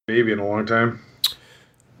baby in a long time.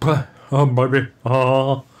 Oh, baby.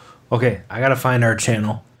 Oh. Okay, I gotta find our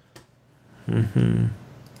channel.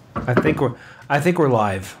 I think we're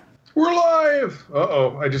live. We're live!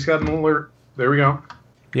 Uh-oh, I just got an alert. There we go.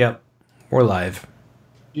 Yep, we're live.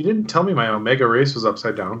 You didn't tell me my Omega race was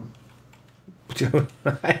upside down.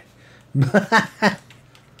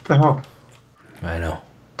 Oh. I know.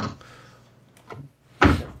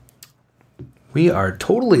 We are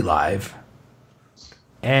totally live.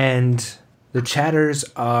 And the chatters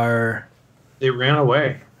are... They ran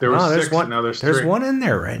away. There was six, one, and now there's three. There's 3. one in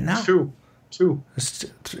there right now. Two.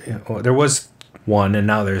 There was one, and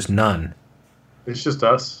now there's none. It's just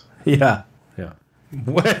us. Yeah.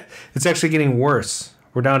 What? It's actually getting worse.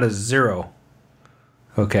 We're down to 0.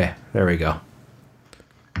 Okay, there we go.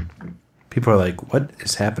 People are like, what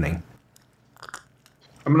is happening?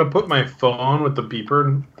 I'm going to put my phone with the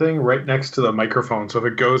beeper thing right next to the microphone, so if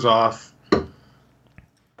it goes off...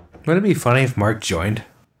 Wouldn't it be funny if Mark joined?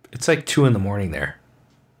 It's like 2 a.m. there.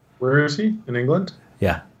 Where is he? In England?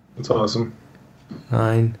 Yeah. That's awesome.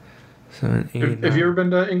 9, 7, 8, Have you ever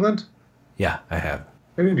been to England? Yeah, I have.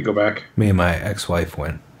 I need to go back. Me and my ex-wife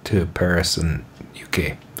went to Paris and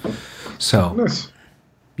UK. So, Nice.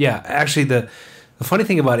 yeah, actually the funny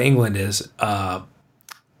thing about England is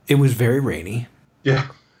it was very rainy. Yeah.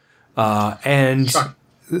 And Shock.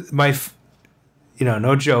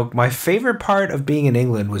 no joke, my favorite part of being in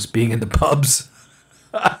England was being in the pubs.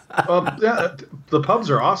 Yeah, the pubs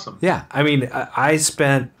are awesome. Yeah, I mean, I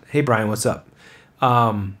spent... Hey, Brian, what's up?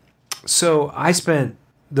 So I spent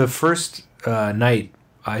the first night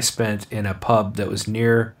I spent in a pub that was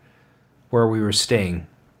near where we were staying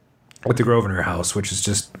at the Grosvenor House, which is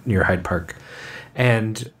just near Hyde Park.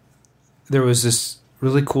 And there was this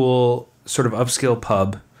really cool sort of upscale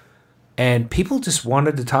pub, and people just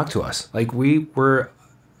wanted to talk to us. Like, we were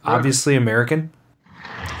obviously American.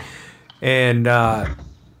 And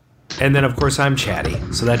then, of course, I'm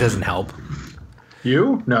chatty, so that doesn't help.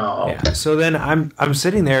 You? No. Yeah. So then I'm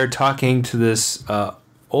sitting there talking to this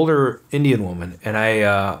older Indian woman,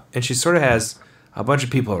 and she sort of has a bunch of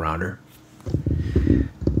people around her.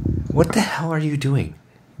 What the hell are you doing?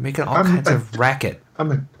 You're making all kinds of racket.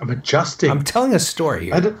 I'm adjusting. I'm telling a story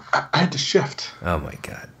here. I had to shift. Oh my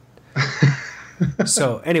god.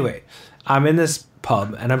 So anyway, I'm in this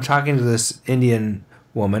pub and I'm talking to this Indian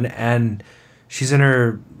woman, and she's in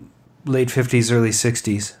her late 50s, early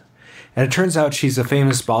 60s. And it turns out she's a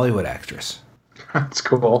famous Bollywood actress. That's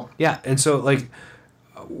cool. Yeah, and so, like,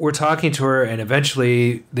 we're talking to her, and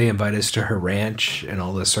eventually they invite us to her ranch and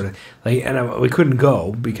all this sort of... like, and we couldn't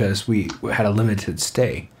go because we had a limited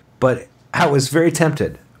stay. But I was very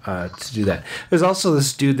tempted to do that. There's also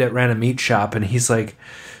this dude that ran a meat shop, and he's like,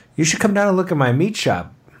 you should come down and look at my meat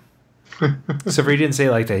shop. Except for he didn't say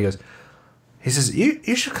it like that. He says,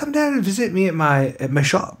 you should come down and visit me at my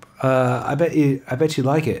shop. I bet you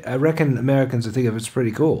like it. I reckon Americans would think of it's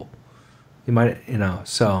pretty cool. You might,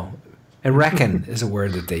 so, and reckon is a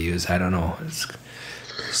word that they use. I don't know. It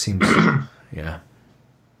seems, yeah.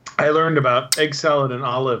 I learned about egg salad and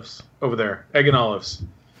olives over there. Egg and olives.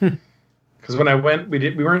 Because when I went,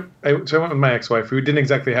 so I went with my ex-wife. We didn't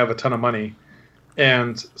exactly have a ton of money.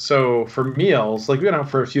 And so for meals, like we went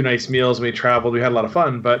out for a few nice meals, we traveled, we had a lot of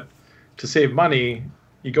fun, but to save money,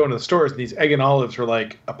 you go into the stores, and these egg and olives were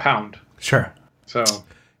like a pound. Sure. So,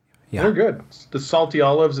 yeah, they're good. The salty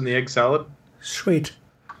olives and the egg salad. Sweet.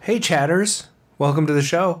 Hey, chatters. Welcome to the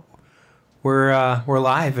show. We're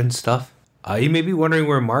live and stuff. You may be wondering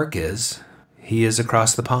where Mark is. He is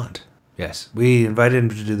across the pond. Yes, we invited him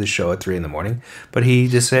to do the show at 3 a.m, but he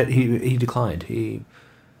just said he declined. It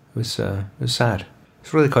was sad.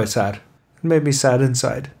 It's really quite sad. It made me sad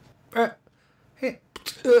inside. Hey.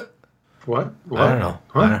 What? I don't know.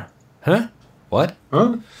 Huh? What?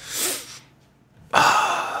 Huh?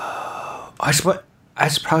 I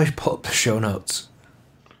should probably pull up the show notes.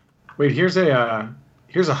 Wait, here's a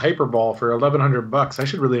hyperball for $1,100. I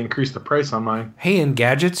should really increase the price on mine. Hey, in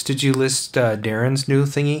gadgets, did you list Darren's new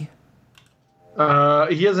thingy?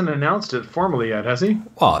 He hasn't announced it formally yet, has he?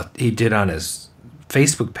 Well, he did on his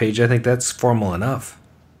Facebook page. I think that's formal enough.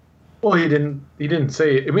 Well, he didn't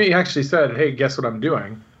say it. I mean, he actually said, "Hey, guess what I'm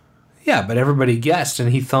doing." Yeah, but everybody guessed,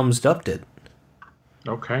 and he thumbs upped it.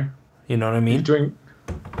 Okay. You know what I mean? He's doing.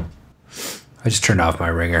 I just turned off my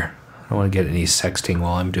ringer. I don't want to get any sexting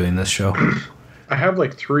while I'm doing this show. I have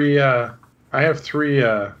like three articles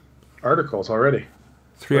already.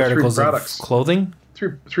 Three articles of clothing?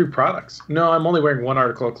 Three products. No, I'm only wearing one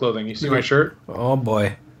article of clothing. You see my shirt? Oh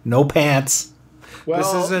boy. No pants. Well,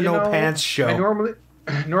 this is a no pants show. I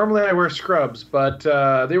normally I wear scrubs, but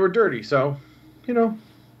they were dirty, so,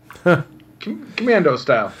 Huh. commando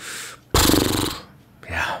style.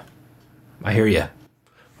 Yeah, I hear you.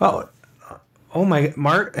 Well, oh my,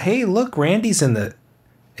 Mark. Hey, look, Randy's in the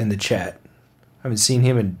chat. I haven't seen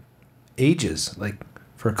him in ages, like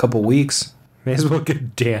for a couple weeks. May as well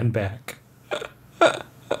get Dan back.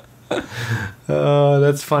 Oh,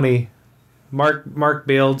 that's funny. Mark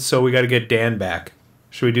bailed, so we got to get Dan back.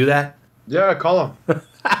 Should we do that? Yeah, call him.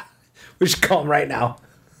 We should call him right now.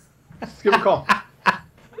 Let's give him a call.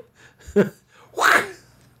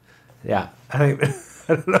 Yeah, I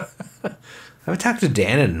don't know. I haven't talked to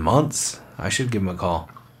Dan in months. I should give him a call.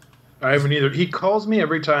 I haven't either. He calls me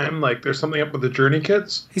every time, like, there's something up with the Journey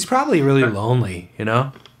kits. He's probably really lonely, you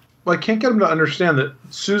know? Well, I can't get him to understand that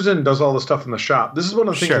Susan does all the stuff in the shop. This is one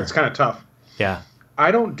of the things that's kind of tough. Yeah.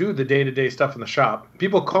 I don't do the day-to-day stuff in the shop.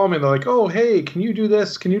 People call me and they're like, oh, hey, can you do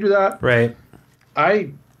this? Can you do that? Right.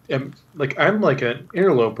 I'm like an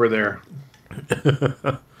interloper there.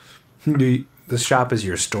 The shop is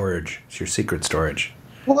your storage. It's your secret storage.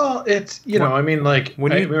 Well, it's, you know, I mean, like,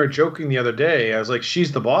 we were joking the other day. I was like,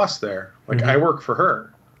 she's the boss there. Like, I work for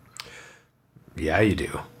her. Yeah, you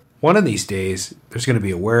do. One of these days, there's going to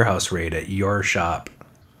be a warehouse raid at your shop.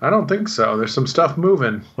 I don't think so. There's some stuff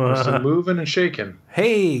moving. There's some moving and shaking.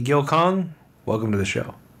 Hey, Gil Kong. Welcome to the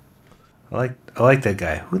show. I like that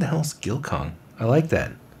guy. Who the hell's Gil Kong? I like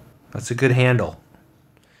that. That's a good handle.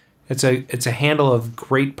 It's a handle of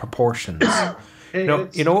great proportions. Hey,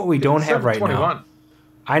 you know what we don't have right now?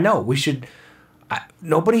 I know. We should...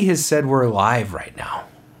 nobody has said we're live right now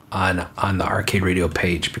on the Arcade Radio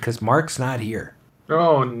page because Mark's not here.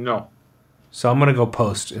 Oh, no. So I'm going to go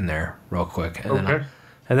post in there real quick. And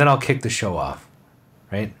then I'll kick the show off.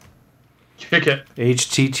 Right? Kick it.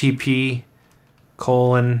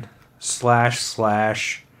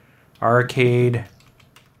 http://arcade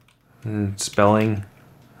spelling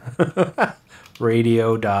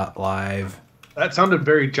radio.live. That sounded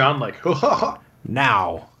very John-like.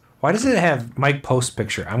 Now. Why does it have Mike Post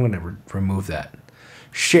picture? I'm going to remove that.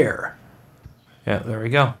 Share. Yeah, there we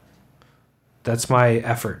go. That's my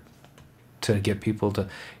effort to get people to...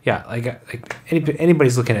 Yeah, like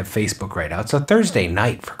anybody's looking at Facebook right now. It's a Thursday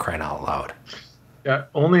night, for crying out loud. Yeah,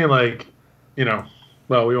 only like, you know...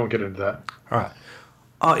 Well, we won't get into that. All right.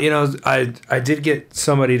 Oh, you know, I did get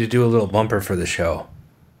somebody to do a little bumper for the show.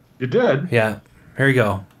 You did? Yeah. Here you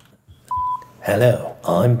go. Hello,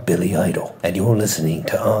 I'm Billy Idol, and you're listening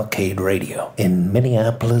to Arcade Radio in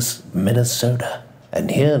Minneapolis, Minnesota.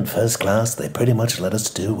 And here in First Class, they pretty much let us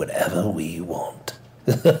do whatever we want.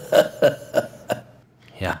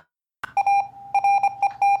 Yeah.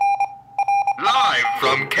 Live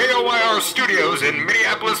from KOIR Studios in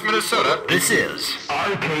Minneapolis, Minnesota, this is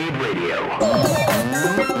Arcade Radio.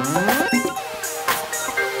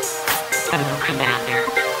 Hello, Commander.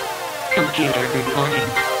 Computer reporting.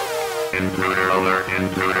 Intruder alert,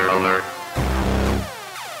 intruder alert.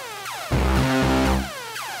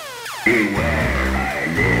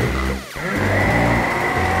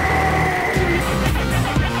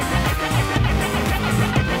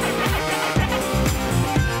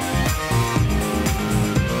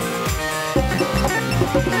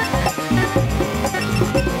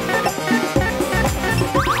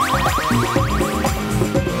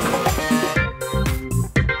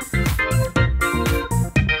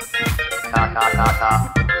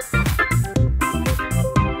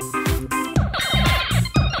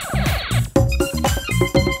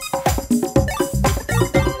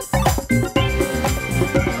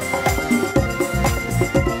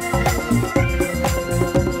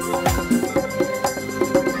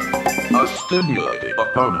 A stimulating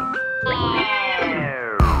opponent.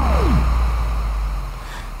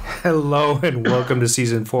 Hello and welcome to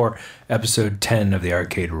Season 4, Episode 10 of the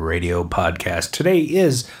Arcade Radio Podcast. Today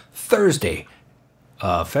is Thursday,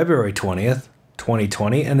 February 20th,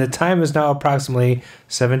 2020, and the time is now approximately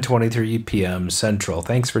 7:23 p.m. Central.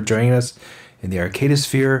 Thanks for joining us in the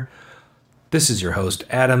Arcadosphere. This is your host,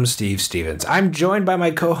 Adam Steve Stevens. I'm joined by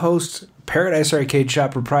my co-host, Paradise Arcade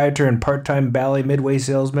Shop proprietor and part-time Bally Midway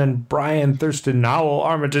salesman, Brian Thurston Nowell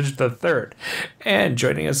Armitage III. And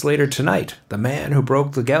joining us later tonight, the man who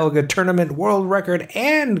broke the Galaga Tournament World Record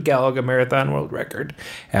and Galaga Marathon World Record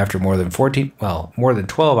after more than 12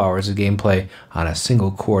 hours of gameplay on a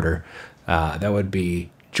single quarter. That would be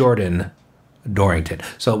Jordan Dorrington.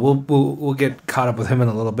 So we'll get caught up with him in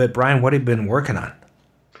a little bit. Brian, what have you been working on?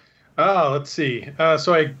 Oh, let's see.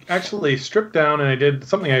 So I actually stripped down and I did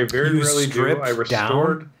something I very rarely do. I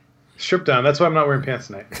restored. Stripped down. That's why I'm not wearing pants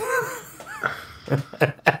tonight.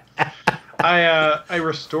 I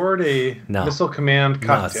restored a Missile Command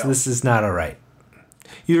cocktail. No, this is not all right.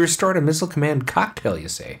 You restored a Missile Command cocktail, you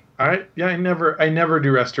say? I never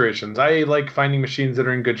do restorations. I like finding machines that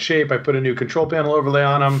are in good shape. I put a new control panel overlay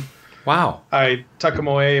on them. Wow. I tuck them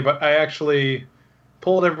away, but I actually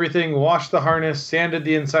pulled everything, washed the harness, sanded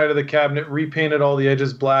the inside of the cabinet, repainted all the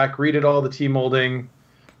edges black, redid all the T-molding,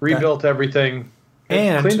 rebuilt everything,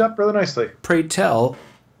 and cleaned up really nicely. Pray tell,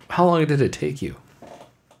 how long did it take you?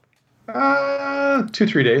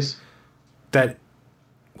 2-3 days.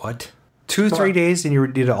 What? 2-3 days and you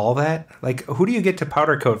did all that? Like, who do you get to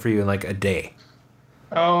powder coat for you in like a day?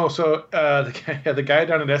 Oh, so the guy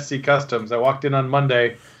down at SC Customs, I walked in on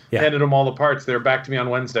Monday, handed him all the parts. They were back to me on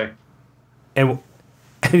Wednesday. And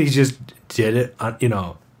he just did it on,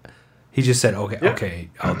 he just said, okay,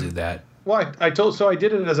 I'll do that. Well, I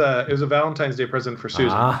did it it was a Valentine's Day present for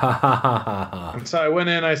Susan. And so I went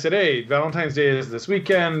in, I said, hey, Valentine's Day is this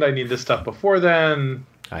weekend. I need this stuff before then.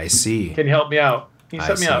 I see. Can you help me out? He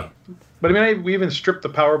set me up. But I mean, we even stripped the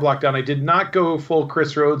power block down. I did not go full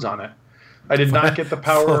Chris Rhodes on it. I did not get the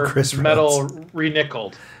power metal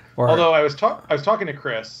re-nickeled. Although I was talking to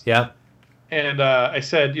Chris. Yeah. And I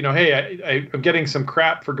said, hey, I'm getting some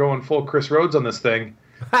crap for going full Chris Rhodes on this thing.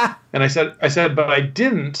 And I said, but I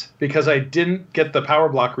didn't, because I didn't get the power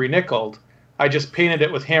block re-nickeled. I just painted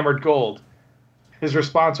it with hammered gold. His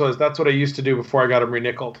response was, that's what I used to do before I got him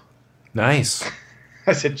re-nickeled. Nice.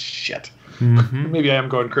 I said, shit. Mm-hmm. Maybe I am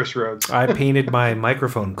going Chris Rhodes. I painted my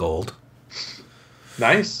microphone gold.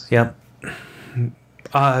 Nice. Yep.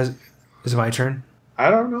 Is it my turn? I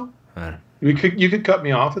don't know. You could cut me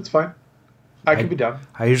off. It's fine. I can be done.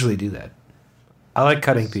 I usually do that. I like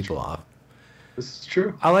cutting people off. This is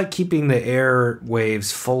true. I like keeping the air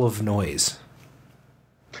waves full of noise.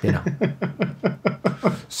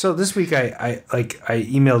 So this week I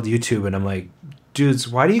emailed YouTube and I'm like, dudes,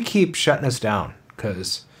 why do you keep shutting us down?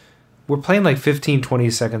 Because we're playing like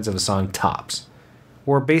 15-20 seconds of a song tops.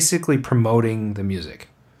 We're basically promoting the music,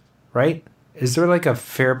 right? Is there like a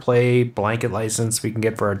fair play blanket license we can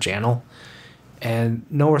get for our channel? And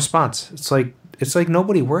no response. It's like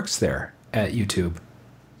nobody works there at YouTube.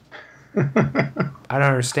 I don't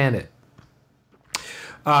understand it.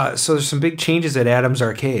 So there's some big changes at Adams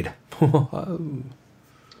Arcade. Yeah,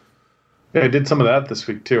 I did some of that this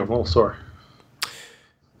week too. I'm a little sore.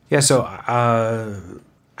 Yeah, so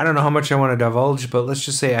I don't know how much I want to divulge, but let's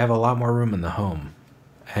just say I have a lot more room in the home.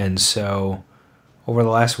 And so over the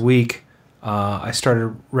last week, I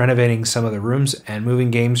started renovating some of the rooms and moving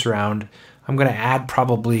games around. I'm going to add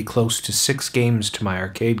probably close to 6 games to my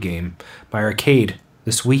arcade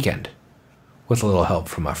this weekend, with a little help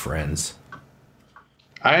from my friends.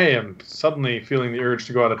 I am suddenly feeling the urge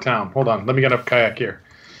to go out of town. Hold on, let me get up Kayak here.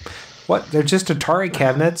 What? They're just Atari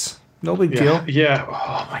cabinets? No big deal. Yeah.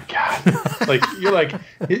 Oh my god.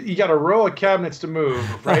 You got a row of cabinets to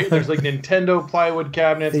move, right? There's like Nintendo plywood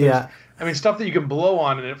cabinets. Yeah. I mean, stuff that you can blow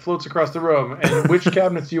on and it floats across the room. And which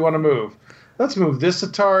cabinets do you want to move? Let's move this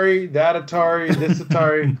Atari, that Atari, this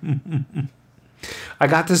Atari. I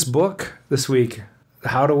got this book this week,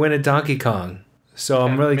 How to Win at Donkey Kong. So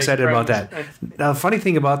I'm really excited about that. Now, the funny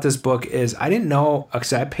thing about this book is I didn't know,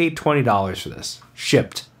 because I paid $20 for this.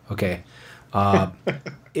 Shipped. Okay.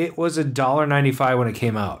 It was $1.95 when it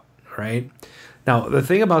came out, right? Now, the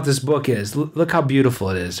thing about this book is, look how beautiful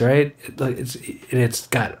it is, right? It's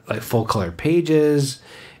got like full color pages,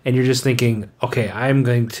 and you're just thinking, okay, I'm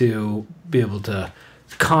going to be able to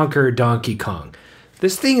conquer Donkey Kong.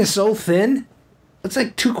 This thing is so thin, it's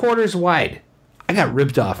like 2/4 wide. I got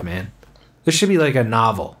ripped off, man. There should be like a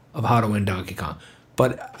novel of how to win Donkey Kong.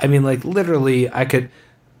 But, I mean, like, literally,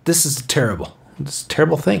 this is terrible. It's a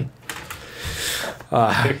terrible thing.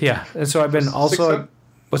 Yeah, and so I've been also...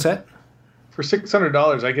 What's that? For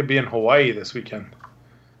 $600, I could be in Hawaii this weekend.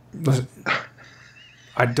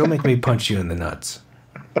 Don't make me punch you in the nuts.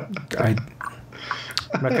 I'm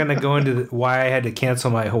not going to go into why I had to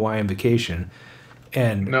cancel my Hawaiian vacation.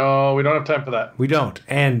 And no, we don't have time for that. We don't.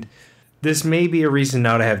 And this may be a reason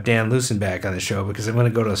now to have Dan Lucen back on the show, because I'm going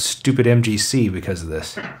to go to a stupid MGC because of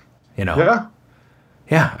this. Yeah?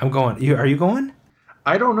 Yeah, I'm going. Are you going?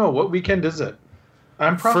 I don't know. What weekend is it?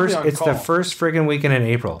 I'm probably on It's call. the first friggin' weekend in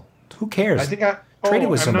April. Who cares? I think trade it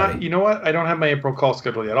with somebody. You know what? I don't have my April call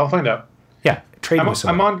scheduled yet. I'll find out. Yeah, trade it with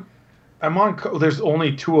somebody. I'm on. There's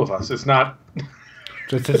only 2 of us. It's not.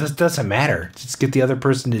 It doesn't matter. Just get the other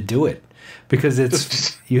person to do it, because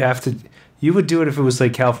you have to. You would do it if it was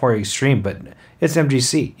like California Extreme, but it's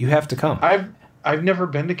MGC. You have to come. I've never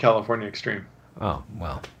been to California Extreme. Oh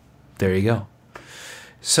well, there you go.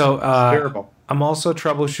 So it's terrible. I'm also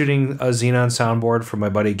troubleshooting a Xenon soundboard for my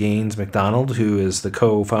buddy Gaines McDonald, who is the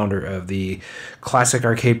co-founder of the Classic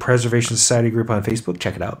Arcade Preservation Society group on Facebook.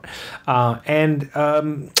 Check it out. I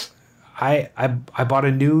bought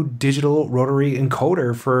a new digital rotary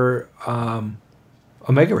encoder for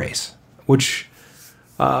Omega Race, which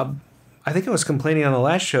I think I was complaining on the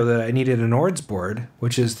last show that I needed an ORDS board,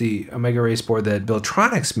 which is the Omega Race board that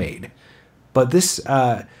Billtronics made. But this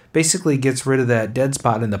basically gets rid of that dead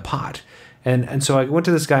spot in the pot. And so I went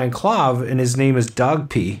to this guy in Clove, and his name is Dog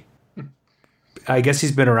P. I guess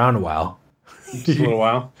he's been around a while. Just a little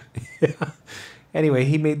while. Yeah. Anyway,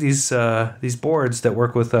 he made these boards that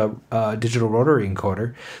work with a digital rotary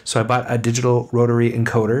encoder. So I bought a digital rotary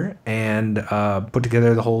encoder and put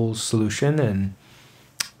together the whole solution. And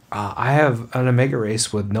I have an Omega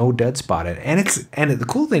Race with no dead spot in it. And the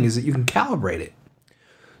cool thing is that you can calibrate it.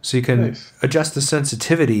 So you can adjust the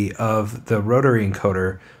sensitivity of the rotary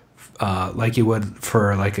encoder like you would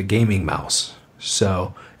for like a gaming mouse.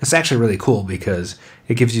 So it's actually really cool because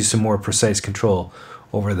it gives you some more precise control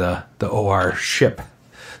over the OR ship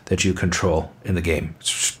that you control in the game.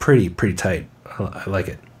 It's pretty tight. I like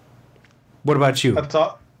it. What about you?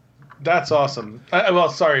 That's awesome. Well,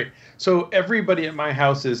 sorry. So everybody at my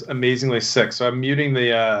house is amazingly sick. So I'm muting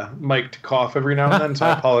the mic to cough every now and then. So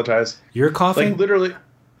I apologize. You're coughing? Like literally,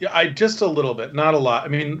 yeah, just a little bit, not a lot. I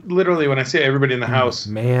mean, literally, when I say everybody in the house,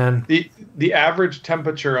 man, the average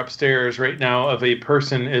temperature upstairs right now of a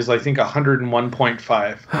person is, I think,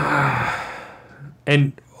 101.5.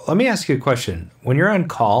 And let me ask you a question. When you're on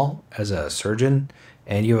call as a surgeon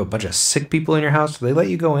and you have a bunch of sick people in your house, do they let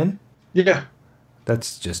you go in? Yeah.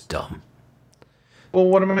 That's just dumb. Well,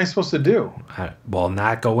 what am I supposed to do? Well,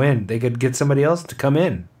 not go in. They could get somebody else to come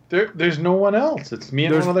in. There's no one else. It's me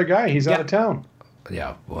and one other guy. He's out of town.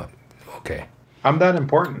 Yeah, what? Okay. I'm that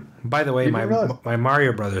important. By the way, my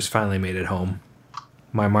Mario Brothers finally made it home.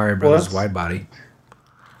 My Mario Brothers wide body.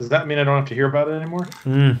 Does that mean I don't have to hear about it anymore?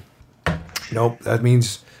 Nope. That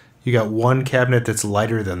means you got one cabinet that's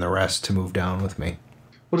lighter than the rest to move down with me.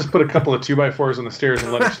 We'll just put a couple of 2x4s on the stairs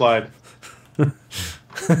and let it slide.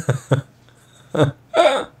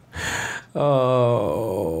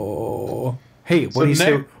 Oh. Hey, what do you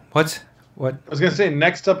say? What? I was going to say,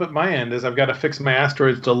 next up at my end is I've got to fix my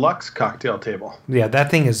Asteroids Deluxe cocktail table. Yeah, that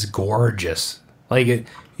thing is gorgeous. Like,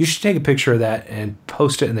 you should take a picture of that and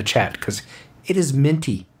post it in the chat because it is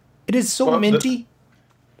minty. It is so minty.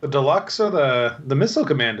 The Deluxe or the Missile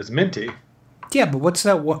Command is minty. Yeah, but what's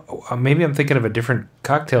that one? Maybe I'm thinking of a different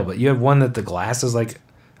cocktail, but you have one that the glass is like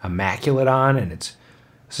immaculate on, and it's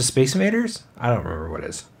a Space Invaders? I don't remember what it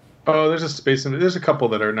is. Oh, there's a couple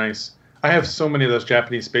that are nice. I have so many of those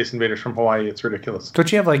Japanese Space Invaders from Hawaii, it's ridiculous.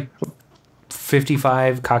 Don't you have like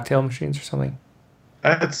 55 cocktail machines or something?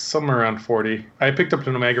 That's somewhere around 40. I picked up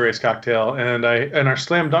an Omega Race cocktail, and our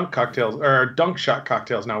Slam Dunk cocktails, or our Dunk Shot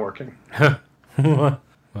cocktail is now working.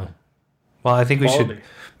 Well, I think we should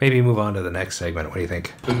maybe move on to the next segment. What do you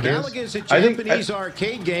think? Galaga is a Japanese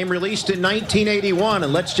arcade game released in 1981,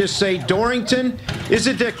 and let's just say Dorrington is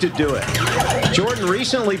addicted to it. Jordan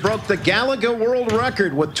recently broke the Galaga world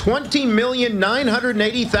record with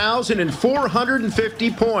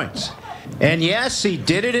 20,980,450 points. And yes, he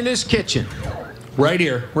did it in his kitchen. Right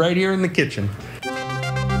here in the kitchen.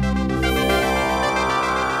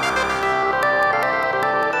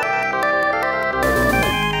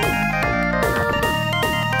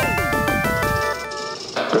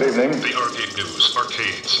 Good evening. The Arcade News,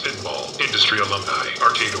 arcades, pinball, industry alumni,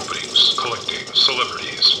 arcade openings, collecting,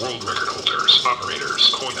 celebrities, world record holders,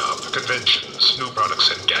 operators, coin-op, conventions, new products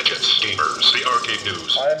and gadgets, gamers. The Arcade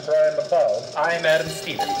News. I'm Brian McLeod. I'm Adam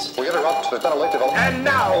Stevens. We interrupt the ventilative. And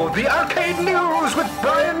now, the Arcade News with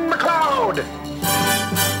Brian McLeod.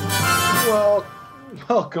 Well,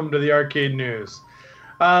 welcome to the Arcade News.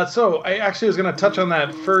 So I actually was going to touch on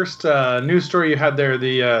that first news story you had there,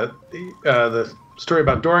 the story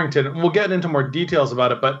about Dorrington. We'll get into more details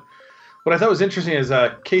about it, but what I thought was interesting is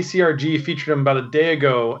KCRG featured him about a day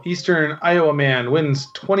ago. Eastern Iowa man wins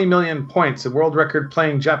 20 million points, a world record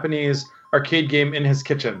playing Japanese arcade game in his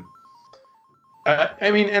kitchen.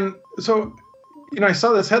 And so, I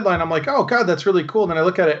saw this headline. I'm like, oh God, that's really cool. And then I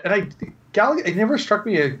look at it, and Galaga. It never struck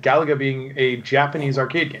me as Galaga being a Japanese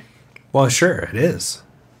arcade game. Well, sure, it is.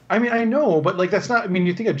 I mean, I know, but that's not. I mean,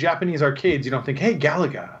 you think of Japanese arcades, you don't think, hey,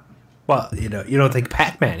 Galaga. Well, you don't think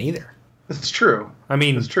Pac-Man either. That's true. I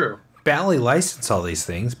mean, it's true. Bally licensed all these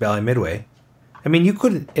things, Bally Midway. I mean, you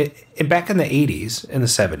couldn't, back in the 80s, in the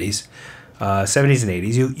 70s, 70s and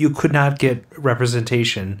 80s, you could not get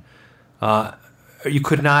representation, you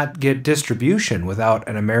could not get distribution without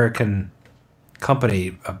an American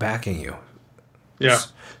company backing you. Yeah.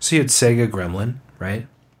 So you had Sega Gremlin, right?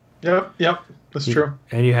 Yep, that's true.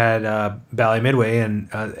 And you had Bally Midway,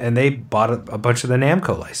 and they bought a bunch of the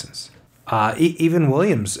Namco license. Even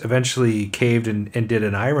Williams eventually caved and did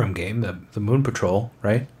an IRAM game, the Moon Patrol,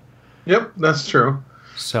 right? Yep, that's true.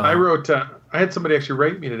 So I wrote. I had somebody actually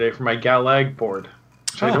write me today for my Galag board,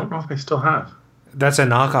 which I don't know if I still have. That's a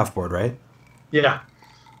knockoff board, right? Yeah,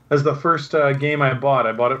 that's the first game I bought.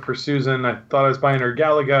 I bought it for Susan. I thought I was buying her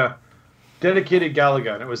Galaga, dedicated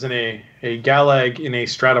Galaga, and it was in a Galag in a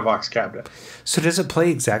Stratovox cabinet. So does it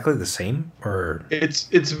play exactly the same, or it's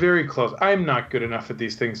very close? I'm not good enough at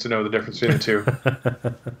these things to know the difference between the two.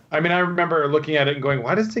 I mean, I remember looking at it and going,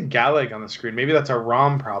 "Why does it say Galag on the screen? Maybe that's a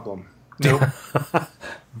ROM problem." Nope.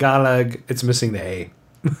 Galag, it's missing the A.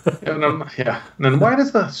 And then why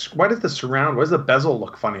does the surround? Why does the bezel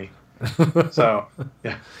look funny? So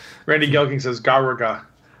yeah, Randy Gelking says Garaga.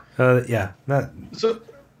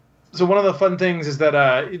 So one of the fun things is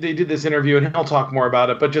that they did this interview, and he'll talk more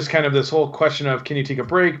about it. But just kind of this whole question of, can you take a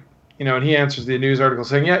break? And he answers the news article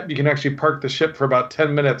saying, yeah, you can actually park the ship for about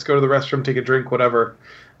 10 minutes, go to the restroom, take a drink, whatever. And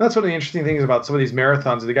that's one of the interesting things about some of these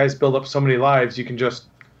marathons. The guys build up so many lives, you can just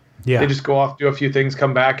they just go off, do a few things,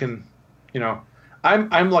 come back, and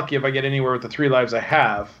I'm lucky if I get anywhere with the 3 lives I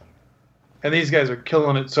have. And these guys are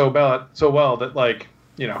killing it so well that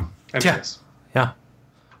anyways. Yeah.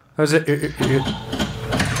 How's it?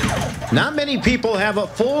 Not many people have a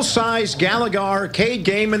full-size Galaga arcade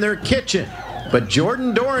game in their kitchen, but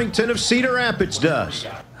Jordan Dorrington of Cedar Rapids does.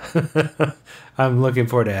 I'm looking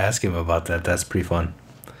forward to asking him about that. That's pretty fun.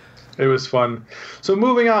 It was fun. So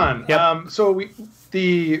moving on. Yep.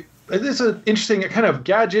 This is an interesting kind of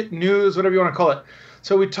gadget news, whatever you want to call it.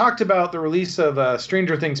 So we talked about the release of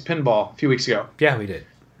Stranger Things Pinball a few weeks ago. Yeah, we did.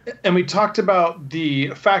 And we talked about the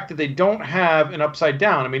fact that they don't have an upside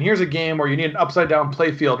down. I mean, here's a game where you need an upside down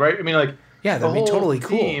playfield, right? I mean, like, that'd be totally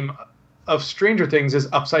cool. The theme of Stranger Things is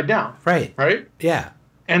upside down. Right. Right? Yeah.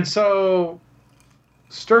 And so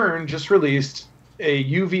Stern just released a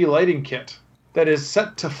UV lighting kit that is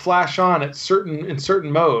set to flash on in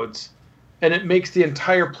certain modes, and it makes the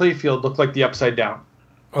entire playfield look like the upside down.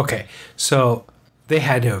 Okay. So they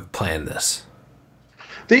had to have planned this.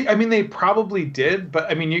 They probably did, but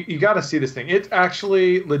I mean, you got to see this thing. It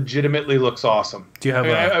actually legitimately looks awesome. Do you have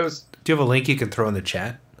do you have a link you can throw in the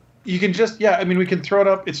chat? You can just we can throw it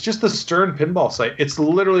up. It's just the Stern Pinball site. It's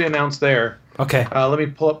literally announced there. Okay. Let me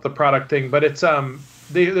pull up the product thing, but it's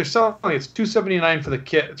they're selling it's $279 for the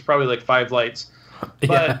kit. It's probably like 5 lights. But,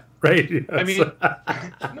 yeah, right. I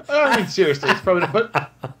mean, seriously, it's probably.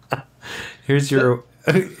 But here's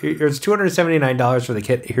here's $279 for the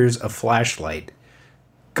kit. Here's a flashlight.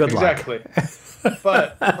 Good luck. Exactly.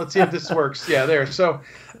 But let's see if this works. Yeah, there. So,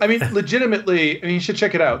 I mean, legitimately, you should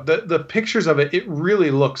check it out. The pictures of it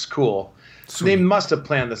really looks cool. Sweet. They must have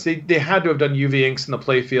planned this. They had to have done UV inks in the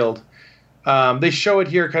playfield. They show it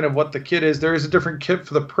here, kind of what the kit is. There is a different kit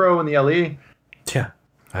for the Pro and the LE. Yeah,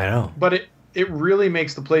 I know. But it really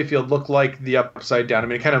makes the playfield look like the upside down. I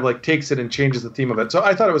mean, it kind of like takes it and changes the theme of it. So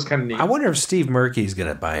I thought it was kind of neat. I wonder if Steve Murky's going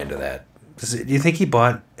to buy into that. Do you think he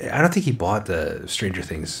bought? I don't think he bought the Stranger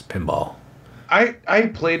Things pinball. I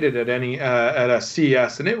played it at a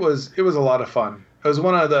CES, and it was a lot of fun. It was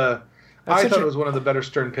one of the. I thought it was one of the better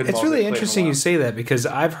Stern pinballs. It's really interesting you say that, because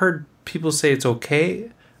I've heard people say it's okay.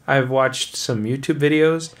 I've watched some YouTube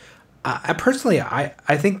videos. I personally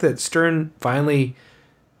think that Stern finally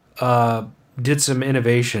did some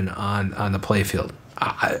innovation on the playfield.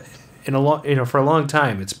 For a long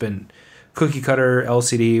time it's been cookie cutter,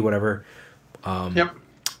 LCD, whatever. Yep.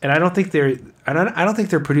 And I don't think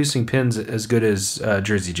they're producing pins as good as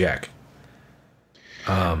Jersey Jack.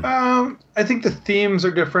 I think the themes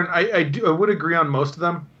are different. I would agree on most of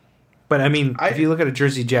them. But I mean, if you look at a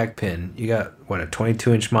Jersey Jack pin, you got a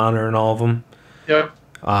 22-inch monitor in all of them. Yep.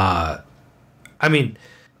 I mean,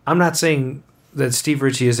 I'm not saying that Steve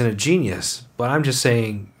Ritchie isn't a genius, but I'm just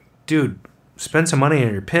saying, dude, spend some money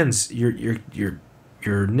on your pins. You're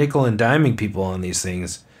nickel and diming people on these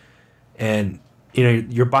things, and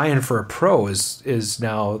you're buying for a Pro is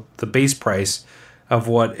now the base price of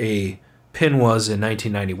what a pin was in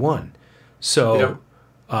 1991. So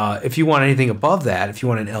if you want anything above that, if you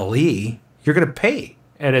want an LE, you're going to pay,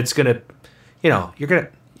 and it's going to, you're not going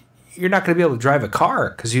to be able to drive a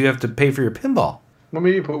car because you have to pay for your pinball. Well,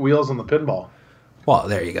 maybe you put wheels on the pinball. Well,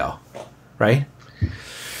 there you go. Right?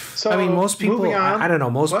 So, I mean, most people, I don't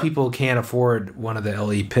know, most people can't afford one of the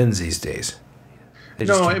LE pins these days.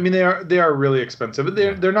 No, I mean, they are really expensive. But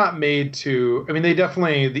they're not made to, I mean,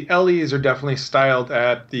 the LEs are definitely styled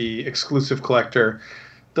at the exclusive collector.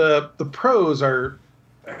 The Pros are,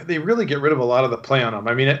 they really get rid of a lot of the play on them.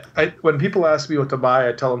 I mean, when people ask me what to buy,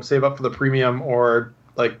 I tell them save up for the premium or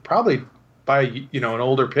like probably buy an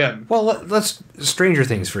older pin. Well, let's Stranger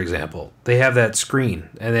Things, for example. They have that screen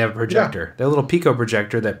and they have a projector. That little Pico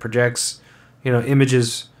projector that projects,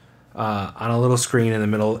 images on a little screen in the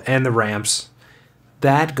middle and the ramps.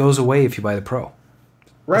 That goes away if you buy the Pro.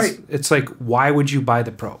 Right. It's like, why would you buy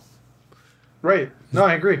the Pro? Right. No,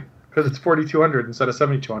 I agree. Because it's 4,200 instead of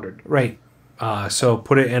 7,200. Right. So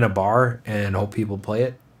put it in a bar and hope people play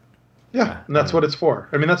it. Yeah, and that's what it's for.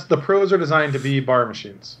 I mean, the Pros are designed to be bar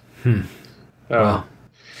machines. Wow.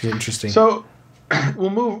 Interesting. So we'll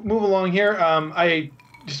move along here. I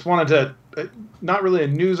just wanted to, not really a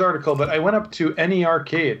news article, but I went up to NE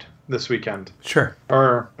Arcade this weekend. Sure.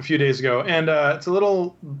 Or a few days ago. And it's a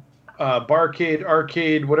little barcade,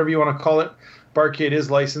 arcade, whatever you want to call it. Barcade is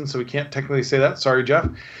licensed, so we can't technically say that. Sorry, Jeff.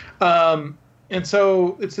 And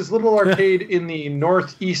so it's this little arcade in the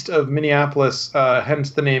northeast of Minneapolis,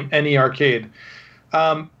 hence the name NE Arcade.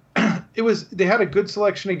 They had a good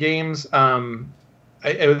selection of games. I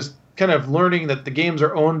was kind of learning that the games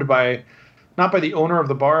are owned not by the owner of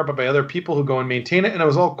the bar, but by other people who go and maintain it. And it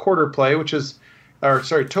was all token play, which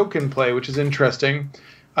is interesting.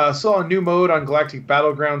 Saw a new mode on Galactic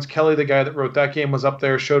Battlegrounds. Kelly, the guy that wrote that game, was up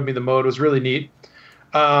there, showed me the mode. It was really neat.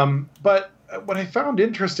 But what I found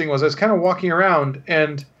interesting was I was kind of walking around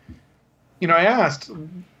and, I asked,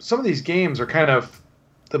 some of these games are kind of,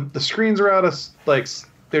 the screens are out of, like,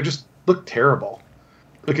 they just look terrible.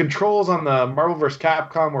 The controls on the Marvel vs.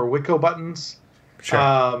 Capcom were Wicco buttons.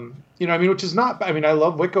 Sure. Which is not, I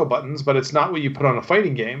love Wicco buttons, but it's not what you put on a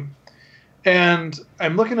fighting game. And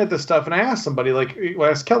I'm looking at this stuff, and I asked somebody, I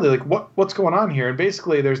asked Kelly, what's going on here? And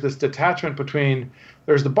basically, there's this detachment between,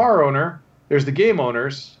 there's the bar owner, there's the game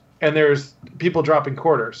owners, and there's people dropping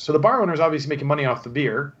quarters. So the bar owner's obviously making money off the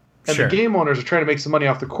beer, and Sure. the game owners are trying to make some money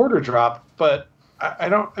off the quarter drop. But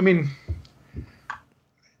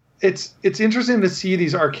it's interesting to see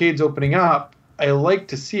these arcades opening up. I like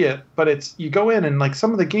to see it, but you go in and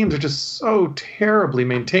some of the games are just so terribly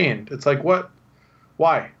maintained. It's like, what?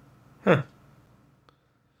 Why? Huh.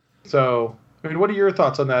 So, what are your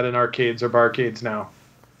thoughts on that in arcades or barcades now?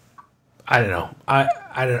 I don't know. I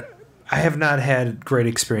have not had great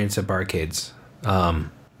experience at barcades. I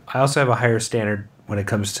also have a higher standard when it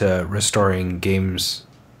comes to restoring games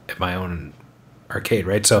at my own arcade,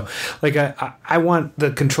 right? So, I want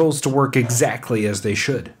the controls to work exactly as they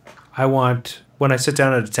should. I want, when I sit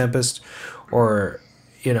down at a Tempest or,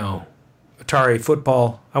 Atari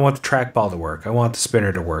football, I want the trackball to work. I want the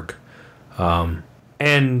spinner to work.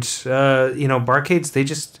 Barcades, they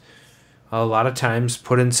just a lot of times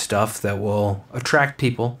put in stuff that will attract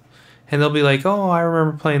people, and they'll be like, "Oh, I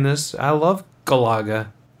remember playing this. I love Galaga,"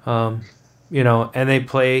 and they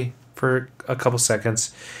play for a couple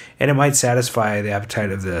seconds, and it might satisfy the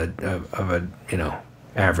appetite of a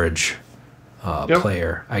average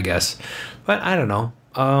player, I guess. But I don't know.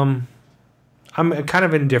 I'm kind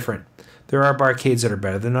of indifferent. There are barcades that are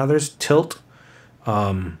better than others. Tilt,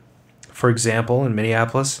 for example, in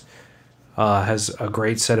Minneapolis, has a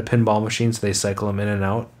great set of pinball machines. They cycle them in and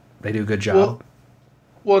out. They do a good job.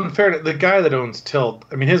 Well, in fairness, the guy that owns Tilt,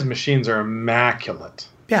 his machines are immaculate.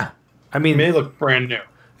 Yeah. They look brand new.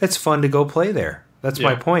 It's fun to go play there. That's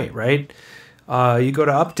my point, right? You go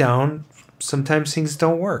to Up-Down, sometimes things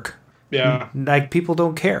don't work. Yeah. People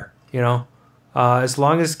don't care, As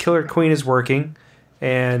long as Killer Queen is working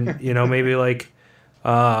and, maybe I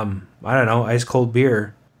don't know, ice cold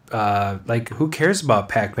beer. Who cares about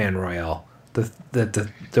Pac-Man Royale?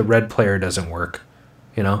 The red player doesn't work,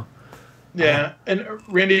 Yeah, and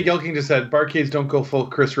Randy Gelking just said barcades don't go full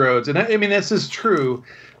Chris Rhodes, and this is true.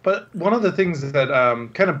 But one of the things that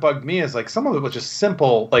kind of bugged me is some of it was just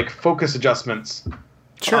simple focus adjustments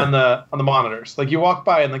on the monitors. You walk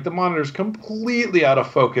by and the monitor's completely out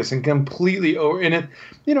of focus and completely over, and it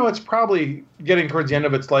it's probably getting towards the end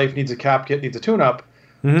of its life, needs a cap kit, needs a tune up,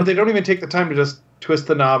 but they don't even take the time to just twist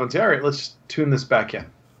the knob and say, all right, let's just tune this back in.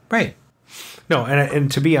 Right. No,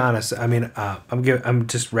 and to be honest, I'm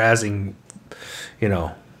just razzing,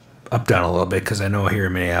 Up-Down a little bit because I know here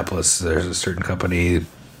in Minneapolis there's a certain company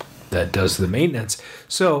that does the maintenance.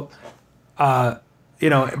 So, but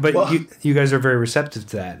you guys are very receptive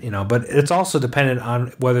to that, but it's also dependent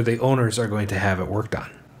on whether the owners are going to have it worked on.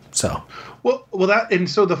 So. Well,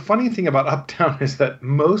 so the funny thing about Up-Down is that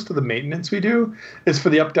most of the maintenance we do is for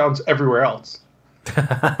the Up-Downs everywhere else.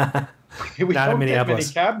 We Not don't in get many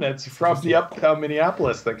cabinets from the Up-Down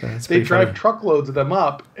Minneapolis thing. They drive truckloads of them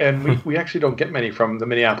up, and we actually don't get many from the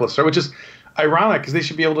Minneapolis store, which is ironic because they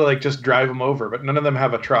should be able to just drive them over, but none of them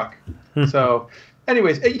have a truck. So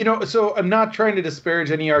Anyways, so I'm not trying to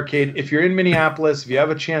disparage any arcade. If you're in Minneapolis, if you have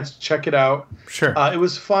a chance to check it out. Sure. It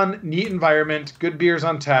was fun, neat environment, good beers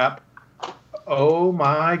on tap. Oh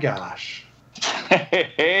my gosh.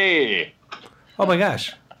 Hey. Oh my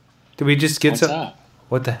gosh. Did we just get What's some? up?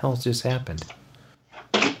 What the hell just happened?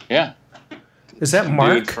 Yeah. Is that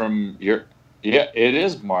Mark? Dude Yeah, it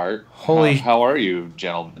is Mark. Holy. How are you,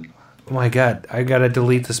 gentlemen? Oh my god, I gotta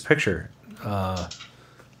delete this picture.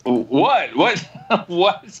 What?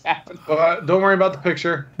 What's happened? Don't worry about the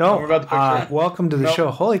picture. No. Don't worry about the picture. Welcome to the Nope. show.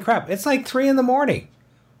 Holy crap! It's like 3 a.m.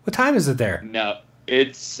 What time is it there? No,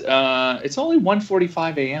 it's only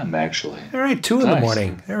 1:45 a.m. actually. All right, 2 a.m.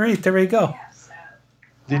 All right, there we go.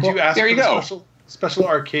 Did you ask there for you the go. special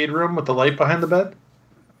arcade room with the light behind the bed?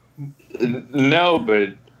 No,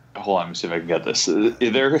 but hold on, let me see if I can get this.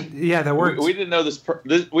 Yeah, that works. We didn't know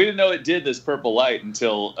we didn't know it did this purple light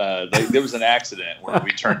until there was an accident where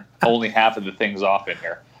we turned only half of the things off in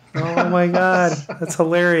here. Oh my god, that's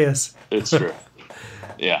hilarious. It's true.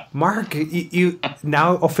 Yeah. Mark, you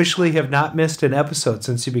now officially have not missed an episode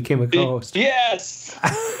since you became a co-host. Yes.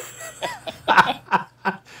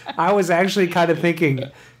 I was actually kind of thinking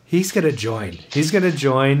he's going to join.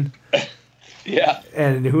 Yeah.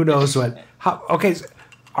 And who knows what. Okay. So,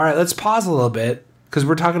 all right. Let's pause a little bit because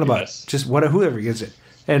we're talking about just whoever gets it.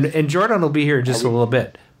 And Jordan will be here in just a little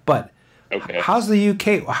bit. But how's the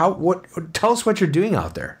UK? Tell us what you're doing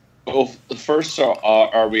out there. Well, first,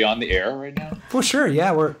 are we on the air right now? Well, sure.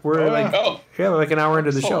 Yeah, we're like an hour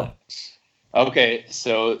into the show. Okay,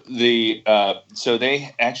 so they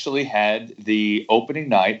actually had the opening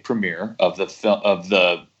night premiere of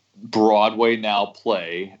the Broadway now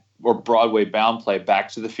play or Broadway bound play Back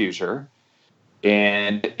to the Future,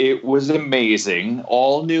 and it was amazing.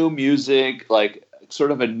 All new music, like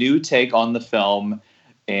sort of a new take on the film,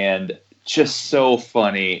 and just so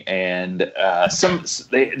funny. And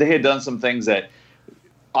they had done some things that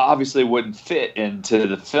obviously wouldn't fit into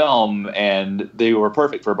the film, and they were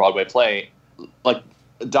perfect for a Broadway play. Like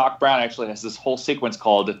Doc Brown actually has this whole sequence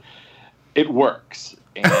called "It Works,"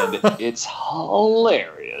 and it's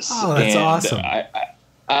hilarious. Oh, that's awesome!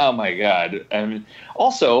 Oh my god! I mean,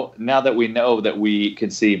 also now that we know that we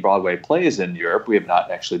can see Broadway plays in Europe, we have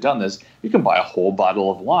not actually done this. You can buy a whole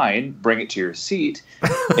bottle of wine, bring it to your seat,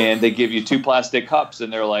 and they give you 2 plastic cups,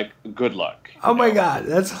 and they're like, "Good luck." Oh my god,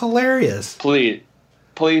 that's hilarious!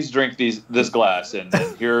 Please drink this glass, and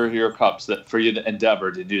here are your cups for you to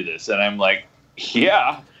endeavor to do this. And I'm like,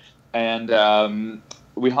 yeah. And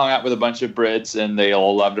we hung out with a bunch of Brits, and they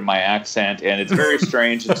all loved my accent, and it's very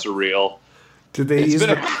strange and surreal. It's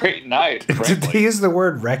been a great night. Frankly. Did they use the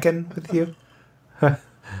word "reckon" with you? I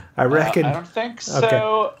reckon. I don't think so. Okay.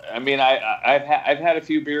 I mean, I've had a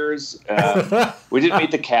few beers. We didn't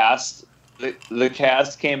meet the cast. The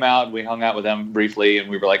cast came out. We hung out with them briefly, and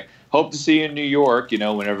we were like, hope to see you in New York,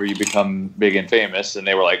 whenever you become big and famous. And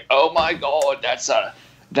they were like, oh my God, that's the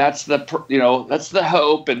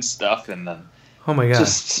hope and stuff. And then, oh my God,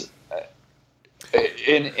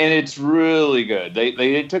 and it's really good.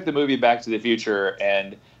 They took the movie Back to the Future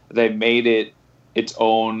and they made it its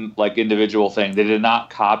own like individual thing. They did not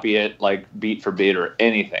copy it like beat for beat or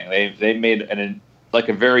anything. They made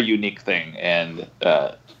a very unique thing. And,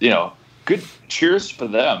 good cheers for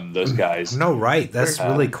them, those guys. No, right. That's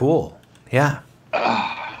really cool. Yeah.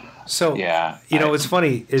 So, yeah, what's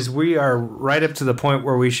funny is we are right up to the point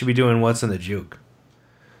where we should be doing What's in the Juke.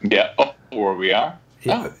 Yeah. Oh, where we are?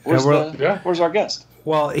 Yeah. Where's our guest?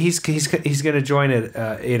 Well, he's going to join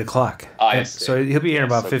at 8 o'clock. So he'll be here in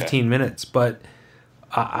about 15 minutes. But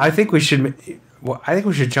I think we should... Well, I think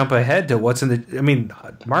we should jump ahead to what's in the... I mean,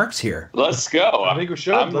 Mark's here. Let's go. I think we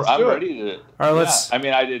should. I'm ready to... All right, let's... I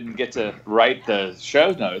mean, I didn't get to write the show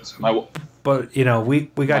notes. But, we got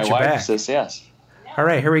your back. My wife says yes. All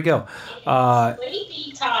right, here we go.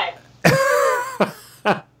 Sleepy time.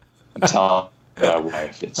 I'm telling my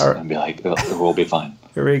wife. It's going to be like, we'll be fine.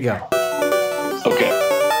 Here we go. Okay.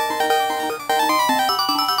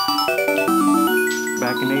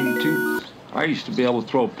 Back in 82... I used to be able to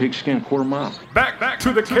throw a pigskin a quarter mile. Back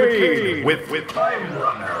to the cave with Time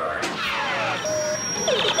Runner.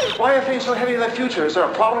 Why are things so heavy in the future? Is there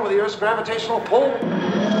a problem with the Earth's gravitational pull?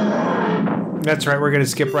 That's right. We're going to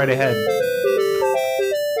skip right ahead.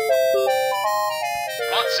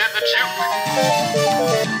 What's in the juke?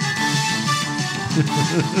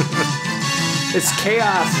 It's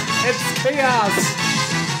chaos. It's chaos.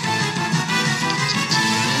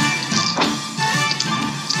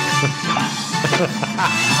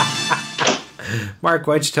 Mark,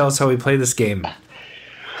 why don't you tell us how we play this game?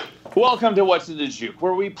 Welcome to What's in the Juke,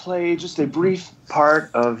 where we play just a brief part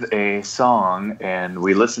of a song and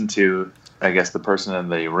we listen to I guess the person in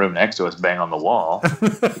the room next to us bang on the wall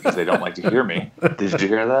because they don't like to hear me. Did you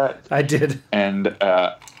hear that? I did. And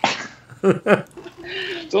they're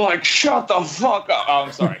like, "Shut the fuck up!" Oh,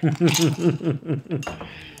 I'm sorry.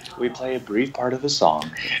 We play a brief part of a song,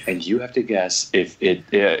 and you have to guess if it,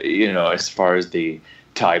 as far as the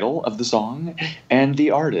title of the song and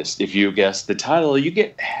the artist. If you guess the title, you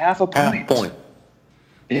get half a point. Half point.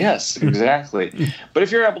 Yes, exactly. But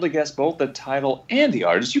if you're able to guess both the title and the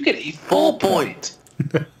artist, you get a full point.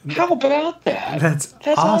 How about that? That's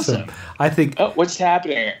awesome. I think. Oh, what's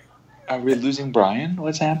happening? Are we losing Brian?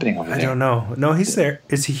 What's happening over there? I don't know. No, he's there.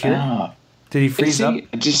 Is he here? Did he freeze up?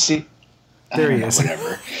 Did you see? There he is.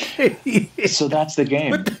 Whatever. So that's the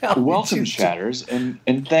game. Welcome, chatters, and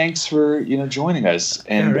thanks for joining us.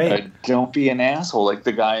 And don't be an asshole like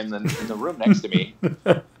the guy in the room next to me.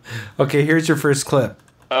 Okay, here's your first clip.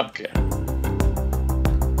 Okay.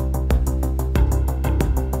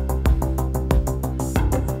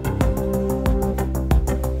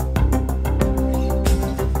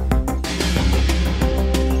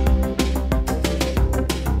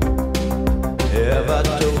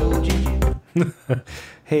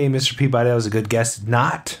 Hey, Mr. Peabody, that was a good guess.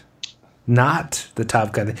 Not the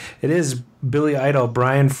Top Gun. It is Billy Idol.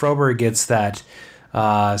 Brian Frober gets that.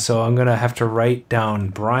 So I'm going to have to write down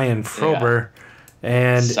Brian Frober. Yeah.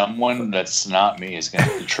 And someone that's not me is going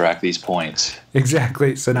to have to track these points.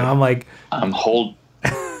 Exactly. So now I'm like... I'm holding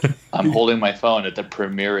my phone at the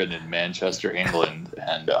Premier Inn in Manchester, England,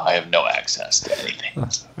 and I have no access to anything. All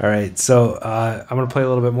right. So I'm going to play a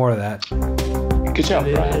little bit more of that. Good job,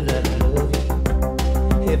 Brian.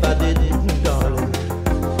 If I didn't, darling,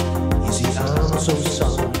 you see, I'm so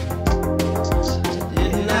sorry.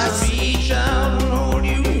 Didn't I reach out and hold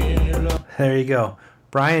you in? There you go.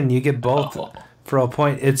 Brian, you get both for a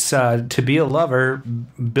point. It's To Be a Lover,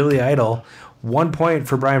 Billy Idol. 1 point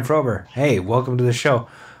for Brian Frober. Hey, welcome to the show.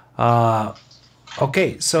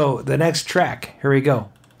 Okay, so the next track. Here we go.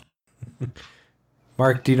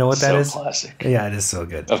 Mark, do you know what that is? Classic. Yeah, it is so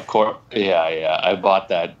good. Of course. Yeah. I bought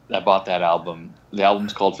that album. The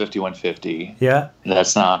album's called 5150. Yeah.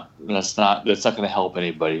 That's not going to help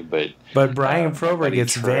anybody, but Brian Frober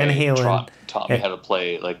gets Van Halen. Taught me how to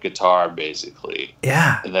play like guitar, basically.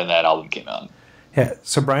 Yeah. And then that album came out. Yeah.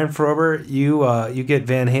 So Brian Frober, you get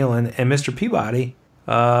Van Halen, and Mr. Peabody.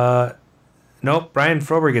 Nope. Brian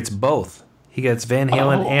Frober gets both. He gets Van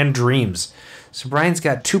Halen and Dreams. So Brian's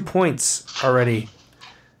got 2 points already.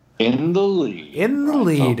 In the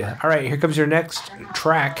lead. All right, here comes your next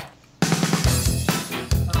track.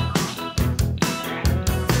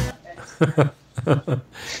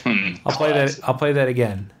 I'll play that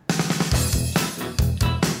again.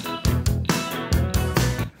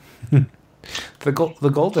 The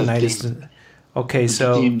Golden Knight is okay.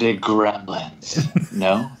 So theme to Gremlins.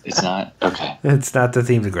 No, it's not. Okay, it's not the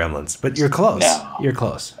theme to Gremlins, but you're close. No. You're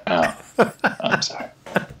close. Oh, I'm sorry.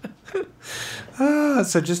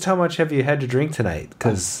 So just how much have you had to drink tonight?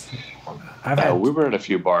 Because we were at a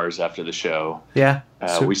few bars after the show. Yeah.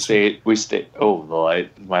 We stayed. Oh, the light.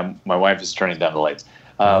 My wife is turning down the lights.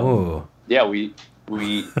 Yeah, we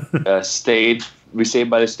stayed. We stayed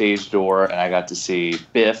by the stage door, and I got to see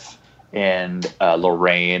Biff and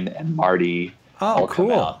Lorraine and Marty all come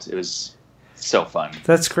out. It was so fun.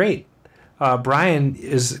 That's great. Brian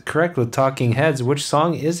is correct with Talking Heads. Which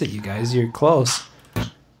song is it, you guys? You're close.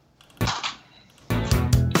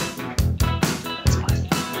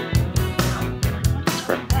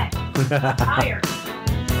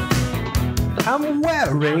 I'm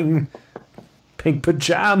wearing pink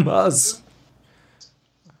pajamas.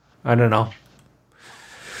 I don't know.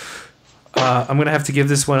 I'm going to have to give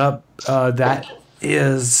this one up. That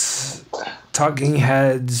is Talking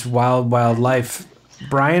Heads, Wild Wild Life.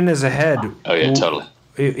 Brian is ahead. Oh, yeah, totally.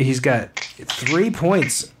 He's got 3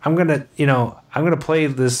 points. I'm going to play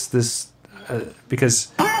this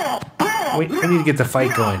because we need to get the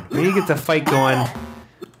fight going. We need to get the fight going.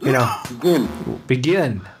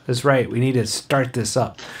 Begin. That's right. We need to start this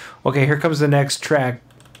up. Okay, here comes the next track.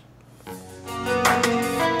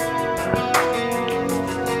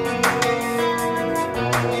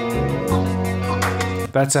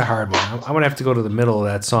 That's a hard one. I'm going to have to go to the middle of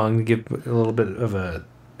that song to give a little bit of a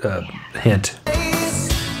hint.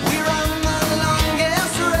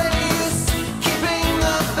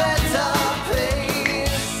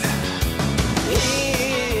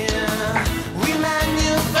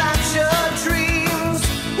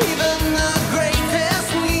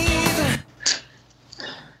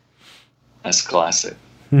 That's classic.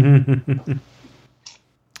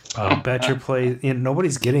 I'll bet your play.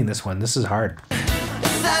 Nobody's getting this one. This is hard.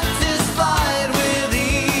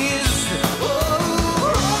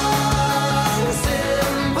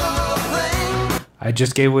 I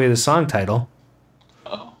just gave away the song title.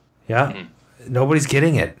 Oh. Yeah. Nobody's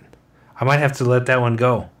getting it. I might have to let that one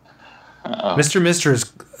go. Mr. Mister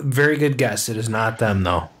is a very good guess. It is not them,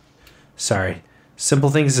 though. Sorry.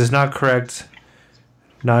 Simple Things is not correct.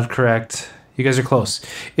 Not correct. You guys are close.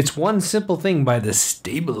 It's One Simple Thing by the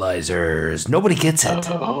Stabilizers. Nobody gets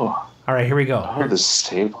it. Oh. All right, here we go. Oh, the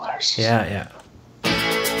Stabilizers. Yeah.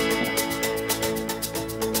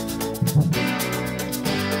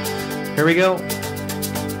 Here we go.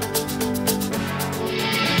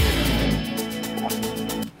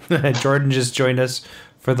 Jordan just joined us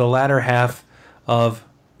for the latter half of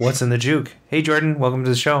What's in the Juke. Hey, Jordan, welcome to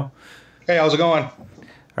the show. Hey, how's it going? All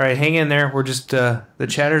right, hang in there. We're just, the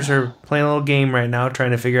chatters are playing a little game right now,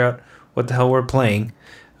 trying to figure out what the hell we're playing.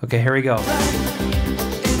 Okay, here we go.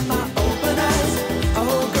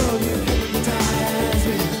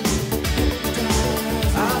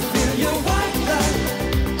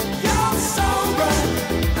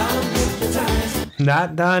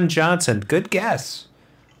 Not Don Johnson. Good guess.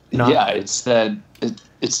 Yeah, it's that.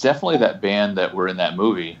 It's definitely that band that were in that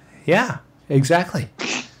movie. Yeah, exactly.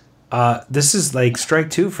 This is like strike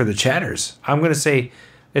two for the chatters. I'm going to say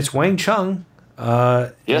it's Wang Chung.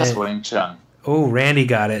 Yes, Wang Chung. Oh, Randy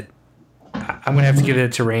got it. I'm going to have to give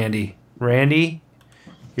it to Randy. Randy,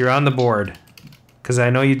 you're on the board because I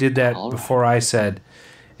know you did that before I said.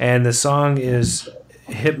 And the song is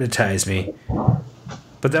Hypnotize Me.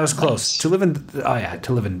 But that was close. To Live and Lie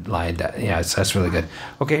and Die. Yeah, that's really good.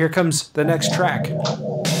 Okay, here comes the next track.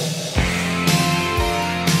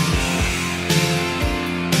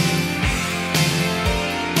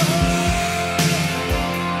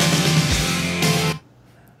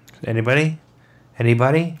 Anybody?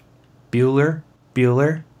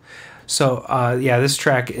 Bueller? So, this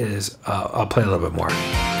track is, I'll play a little bit more.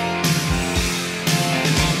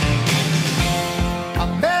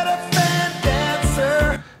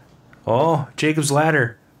 Oh, Jacob's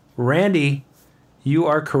Ladder. Randy, you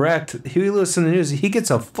are correct. Huey Lewis in the News. He gets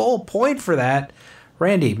a full point for that.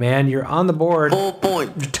 Randy, man, you're on the board. Full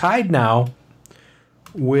point. You're tied now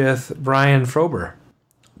with Brian Frober.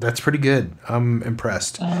 That's pretty good. I'm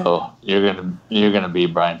impressed. Oh, you're gonna be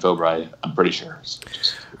Brian Frober. I'm pretty sure.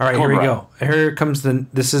 All right, here we go. Here comes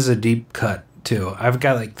this is a deep cut too. I've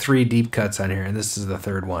got like 3 deep cuts on here, and this is the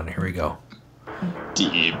third one. Here we go.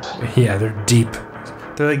 Deep. Yeah, they're deep.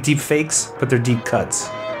 They're like deep fakes, but they're deep cuts.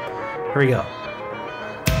 Here we go.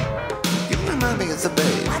 You remind me of the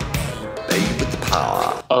babe with the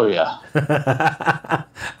power. Oh yeah.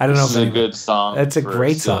 I don't know if it's a good song. It's a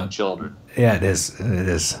great song. Children. Yeah, it is. It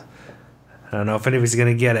is. I don't know if anybody's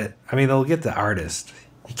gonna get it. I mean, they'll get the artist.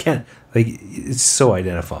 You can't it's so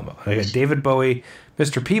identifiable. Okay, David Bowie,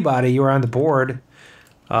 Mr. Peabody, you are on the board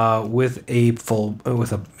with a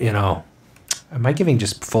Am I giving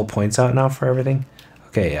just full points out now for everything?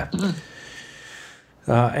 Okay, yeah.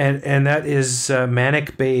 And that is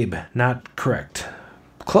Manic Babe. Not correct.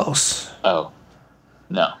 Close. Oh.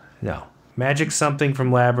 No. Magic Something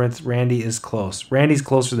from Labyrinth. Randy is close. Randy's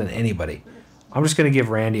closer than anybody. I'm just going to give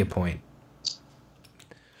Randy a point.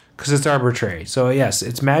 Because it's arbitrary. So, yes,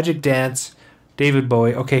 it's Magic Dance, David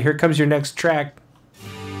Bowie. Okay, here comes your next track.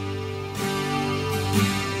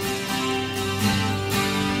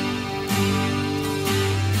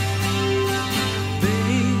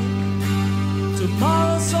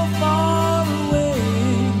 Tomorrow's so far away.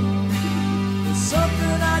 There's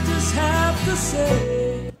something I just have to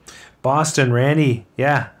say. Boston, Randy.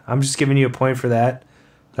 Yeah, I'm just giving you a point for that.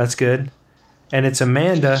 That's good. And it's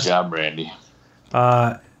Amanda. Good job, Randy.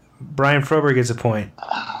 Brian Frober gets a point.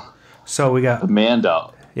 So we got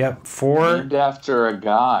Amanda. Yep, 4. Named after a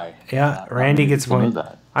guy. Yeah, Randy gets a point.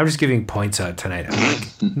 I'm just giving points out tonight.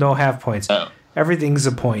 No half points. Oh. Everything's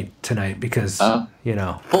a point tonight because, Full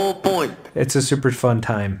point. It's a super fun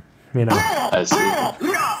time, I see.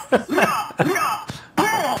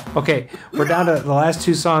 Okay, we're down to the last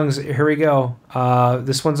 2 songs. Here we go.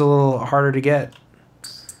 This one's a little harder to get.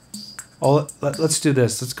 Oh, let's do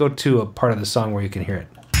this. Let's go to a part of the song where you can hear it.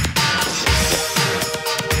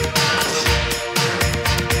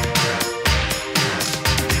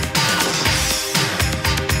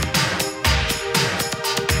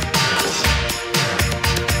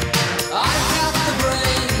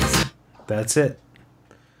 That's it.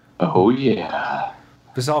 Oh, yeah.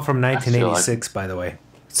 This is all from 1986, by the way.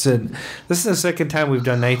 This is the second time we've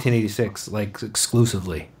done 1986, like,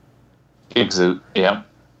 exclusively. Yeah.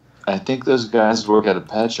 I think those guys work at a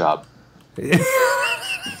pet shop.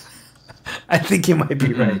 I think you might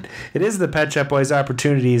be right. It is the Pet Shop Boys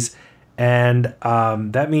Opportunities, and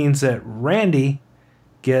that means that Randy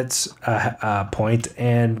gets a point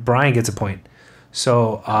and Brian gets a point.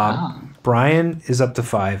 So Brian is up to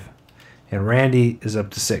 5, and Randy is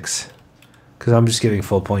up to 6. Because I'm just giving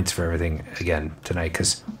full points for everything again tonight.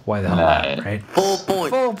 Because why the hell not, right? Full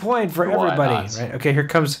point. Full point for everybody, right? Okay, here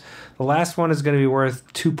comes the last one. Is going to be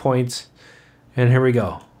worth 2 points, and here we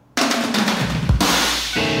go.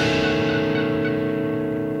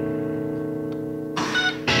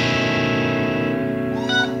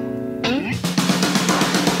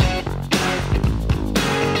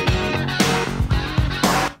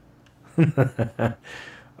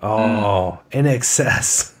 Oh, in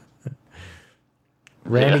excess.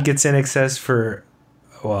 Randy gets in excess for,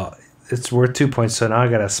 well, it's worth 2 points, so now I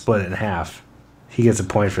got to split it in half. He gets a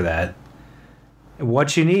point for that.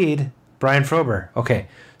 What you need, Brian Frober. Okay,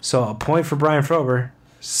 so a point for Brian Frober,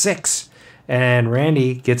 6. And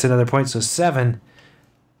Randy gets another point, so 7.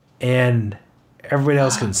 And everybody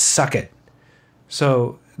else can suck it.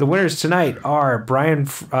 So the winners tonight are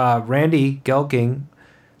Randy Gelking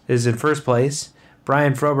is in first place,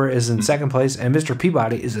 Brian Frober is in second place, and Mr.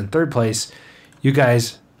 Peabody is in third place. You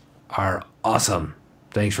guys are awesome.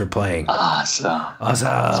 Thanks for playing. Awesome.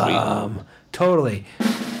 Sweet. Totally.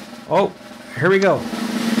 Oh, here we go.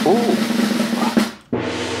 Ooh.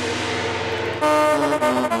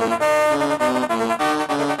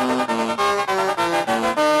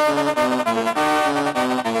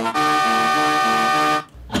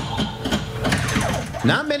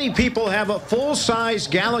 Not many people have a full-size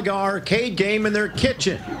Galaga arcade game in their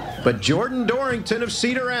kitchen, but Jordan Dorrington of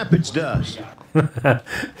Cedar Rapids does.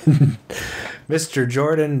 Mr.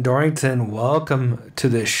 Jordan Dorrington, welcome to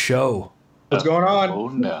the show. What's going on? Oh,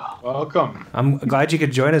 no. Welcome. I'm glad you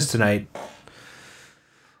could join us tonight.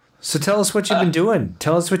 So tell us what you've been doing.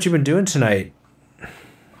 Tell us what you've been doing tonight.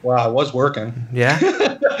 Well, I was working. Yeah?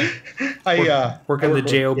 Working the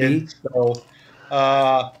JOB? Kids, so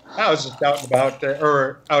I was just out and about,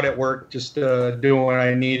 or out at work, just doing what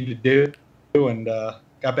I needed to do, and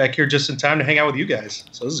got back here just in time to hang out with you guys.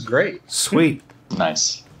 So this is great. Sweet.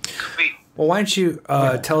 Nice. Well, why don't you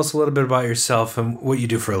tell us a little bit about yourself and what you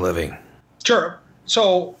do for a living? Sure.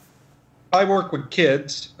 So I work with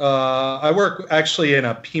kids. I work actually in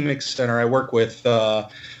a PMIC center. I work with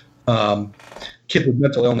kids with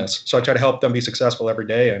mental illness. So I try to help them be successful every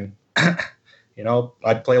day. And, you know,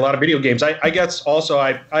 I play a lot of video games. I guess also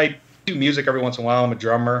I do music every once in a while. I'm a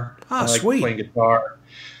drummer. I like sweet. Playing guitar.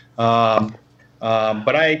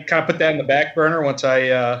 But I kind of put that in the back burner once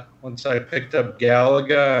I picked up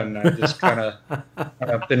Galaga, and I just kind of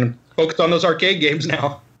been focused on those arcade games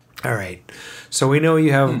now. All right. So we know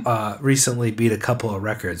you have recently beat a couple of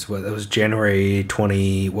records. Well, it was January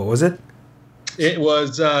 20. What was it? It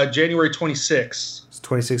was January 26th.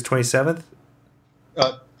 26th, 27th?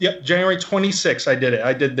 Yep, January 26th I did it.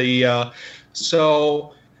 I did the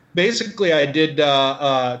so basically I did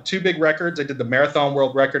 2 big records. I did the Marathon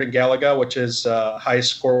World Record in Galaga, which is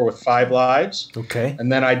highest score with 5 lives. Okay.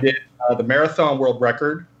 And then I did the Marathon World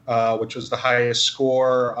Record, which was the highest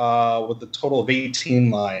score with a total of 18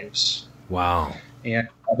 lives. Wow. And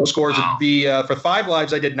those scores would be for 5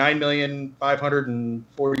 lives, I did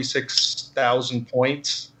 9,546,000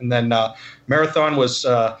 points. And then Marathon was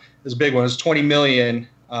a big one. It was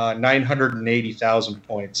 20,980,000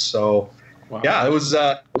 points. So, wow. Yeah, it was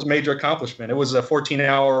a major accomplishment. It was a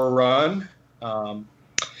 14-hour run.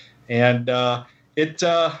 It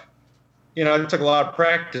took a lot of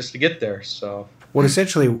practice to get there. So, what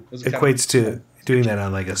essentially equates to doing that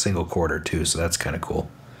on like a single quarter too. So that's kind of cool.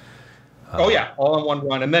 Oh yeah, all in one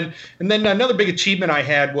run. And then another big achievement I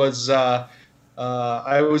had was I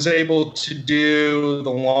was able to do the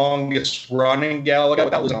longest run in Galaga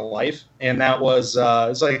without losing a life, and that was it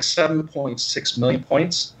was like 7.6 million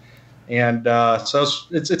points, and so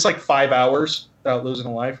it's like 5 hours without losing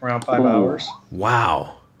a life, around 5 hours.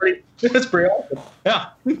 Wow. It's pretty awesome. Yeah.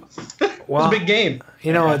 Well, it's a big game.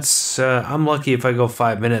 You know, it's I'm lucky if I go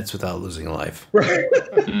 5 minutes without losing a life. Right.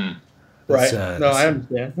 Right. No, I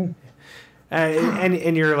understand.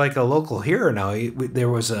 And you're like a local hero now. There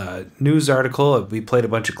was a news article. We played a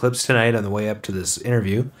bunch of clips tonight on the way up to this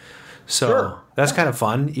interview. So sure. That's kind of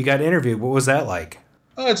fun. You got interviewed. What was that like?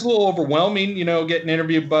 It's a little overwhelming, getting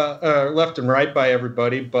interviewed by, left and right by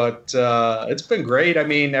everybody, but it's been great. I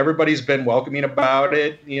mean, everybody's been welcoming about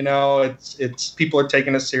it. It's people are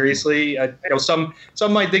taking us seriously. Some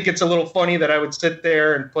might think it's a little funny that I would sit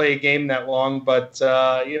there and play a game that long, but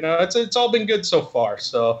it's all been good so far.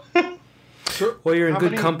 So. Well, you're in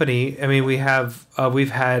good company. I mean, we've had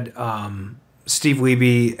Steve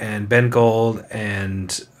Wiebe and Ben Gold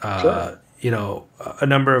and sure. A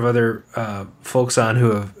number of other folks on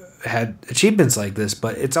who have had achievements like this.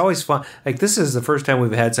 But it's always fun. Like, this is the first time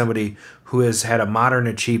we've had somebody who has had a modern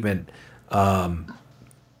achievement within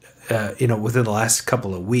the last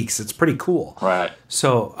couple of weeks. It's pretty cool. Right.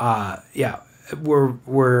 So,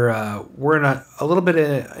 we're in a little bit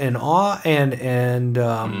in awe and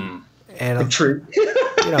true.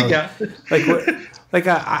 Yeah.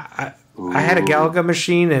 I had a Galaga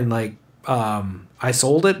machine and I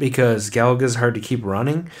sold it because Galaga's hard to keep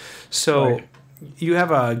running. So you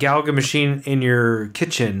have a Galaga machine in your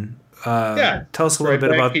kitchen. Tell us a little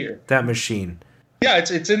bit about that machine. Yeah,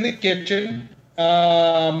 it's in the kitchen.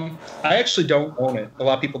 I actually don't own it. A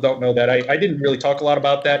lot of people don't know that. I didn't really talk a lot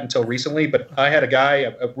about that until recently, but I had a guy,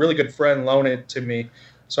 a really good friend, loan it to me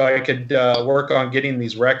so I could work on getting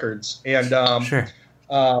these records. And sure.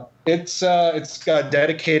 It's got a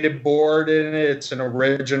dedicated board in it. It's an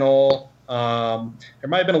original. There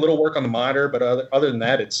might have been a little work on the monitor, but other than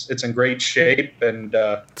that, it's in great shape. And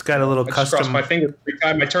it's got a little I custom. Just cross my fingers every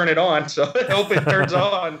time I turn it on, so I hope it turns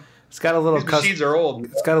on. It's got a little. These machines are old.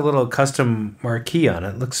 It's got a little custom marquee on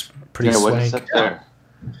it. Looks pretty swank. What is that there?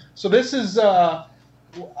 So this is. I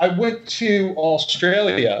went to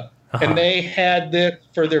Australia and they had this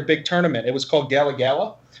for their big tournament. It was called Gala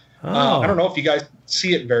Gala. I don't know if you guys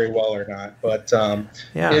see it very well or not, but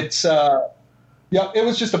it's it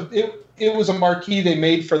was just it was a marquee they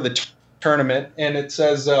made for the tournament, and it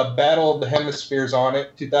says Battle of the Hemispheres on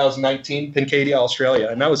it, 2019, Pincadia, Australia,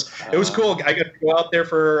 and it was cool. I got to go out there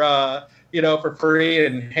for free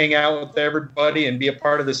and hang out with everybody and be a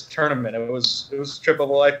part of this tournament. It was a trip of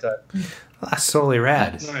a lifetime. That's totally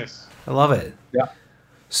rad. Nice. I love it. Yeah.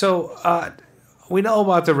 So we know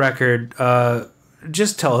about the record.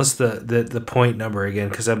 Just tell us the point number again,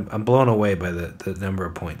 because I'm blown away by the number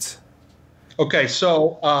of points. Okay,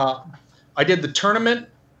 so I did the tournament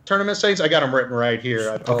settings. I got them written right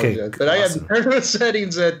here. I apologize. Okay, but I had the tournament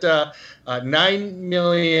settings at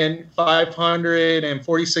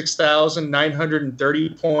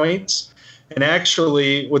 9,546,930 points. And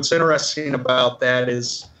actually, what's interesting about that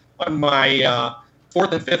is on my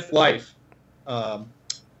fourth and fifth life, I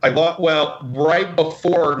lost, right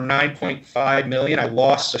before 9.5 million, I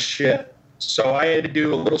lost a ship. So I had to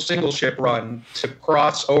do a little single ship run to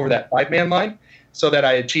cross over that 5-man line so that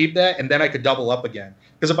I achieved that, and then I could double up again.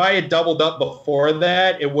 Because if I had doubled up before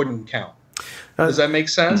that, it wouldn't count. Does that make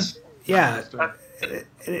sense? Yeah.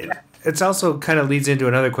 It's also kind of leads into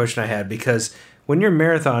another question I had, because when you're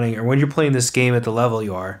marathoning or when you're playing this game at the level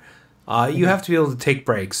you are, you have to be able to take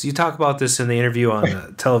breaks. You talk about this in the interview on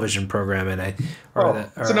the television program, and it's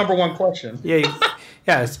the number one question. Yeah,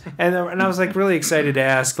 yes, and I was really excited to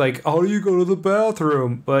ask, how do you go to the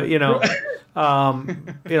bathroom? But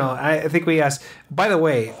I think we asked. By the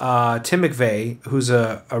way, Tim McVeigh, who's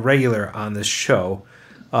a regular on this show,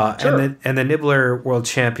 and the Nibbler world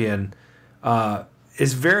champion,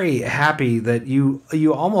 is very happy that you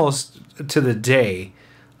almost to the day.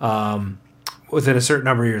 Within a certain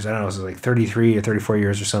number of years, I don't know, it was 33 or 34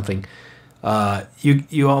 years or something,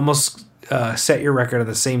 you almost set your record on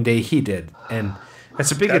the same day he did. And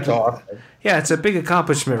that's a big awesome. Yeah, it's a big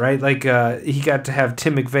accomplishment, right? He got to have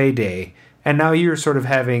Tim McVeigh Day, and now you're sort of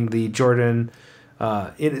having the Jordan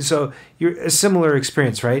so you're a similar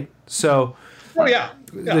experience, right? So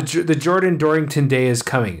the Jordan Dorrington Day is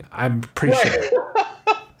coming, I'm pretty sure.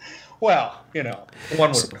 Well,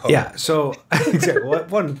 one would hope. Yeah, so exactly,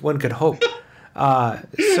 one could hope.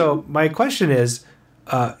 So my question is,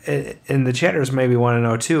 and the chatters maybe want to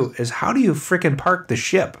know too, is how do you frickin' park the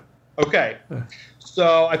ship? Okay,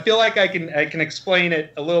 so I feel like I can explain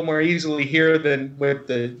it a little more easily here than with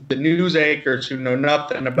the news anchors who know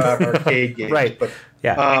nothing about arcade games. Right. But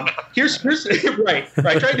here's right.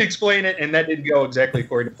 I tried to explain it, and that didn't go exactly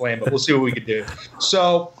according to plan. But we'll see what we could do.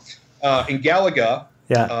 So in Galaga.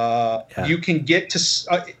 You can get to.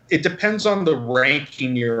 It depends on the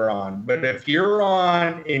ranking you're on, but if you're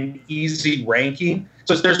on an easy ranking,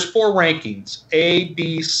 so there's 4 rankings: A,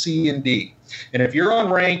 B, C, and D. And if you're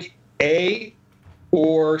on rank A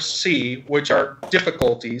or C, which are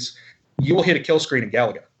difficulties, you will hit a kill screen in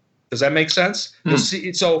Galaga. Does that make sense? You'll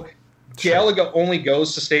see, so Galaga only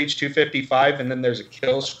goes to stage 255, and then there's a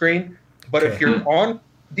kill screen. But if you're on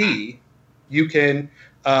D, you can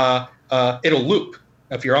it'll loop.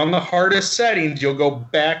 If you're on the hardest settings, you'll go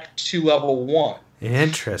back to level 1.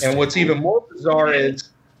 Interesting. And what's even more bizarre is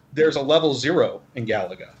there's a level 0 in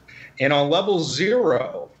Galaga. And on level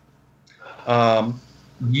 0,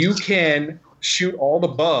 you can shoot all the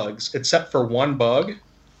bugs except for one bug.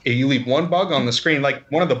 You leave one bug on the screen, like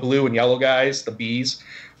one of the blue and yellow guys, the bees.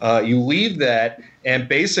 You leave that, and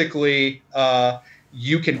basically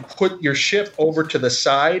you can put your ship over to the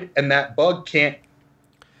side, and that bug can't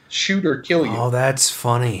shoot or kill you. Oh, that's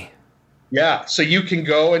funny. Yeah, so you can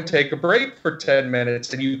go and take a break for 10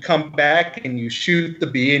 minutes, and you come back and you shoot the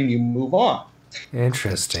bee and you move on.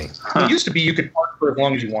 Interesting. It used to be you could park for as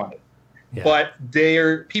long as you wanted, but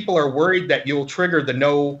people are worried that you'll trigger the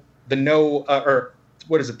no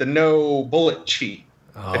bullet cheat.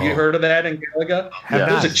 Oh. Have you heard of that in Galaga?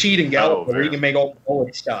 There's a cheat in Galaga where you can make all the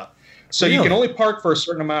bullets stop. So you can only park for a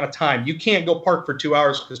certain amount of time. You can't go park for 2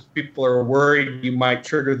 hours because people are worried you might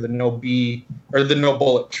trigger the no bee or the no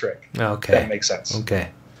bullet trick. Okay. That makes sense. Okay.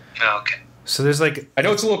 So there's like... I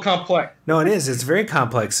know it's a little complex. No, it is. It's very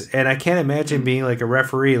complex. And I can't imagine being like a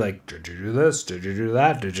referee, like, did you do this? Did you do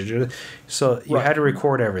that? Did you do that? So you had to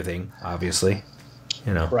record everything, obviously,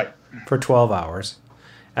 for 12 hours.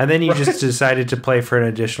 And then you just decided to play for an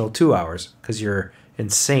additional 2 hours because you're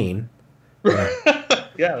insane.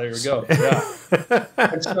 Yeah, there we go. Yeah.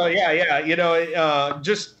 And so,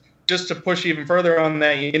 just to push even further on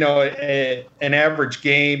that, an average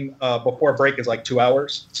game before break is like 2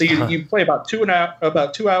 hours. So you play about 2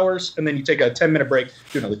 hours, and then you take a 10-minute break,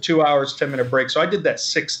 do another 2 hours, 10-minute break. So I did that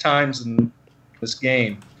 6 times in this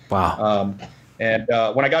game. Wow. And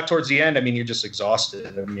when I got towards the end, I mean, you're just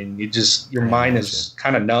exhausted. I mean, your mind is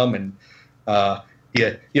kind of numb. And,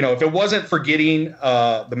 if it wasn't for getting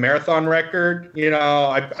the marathon record,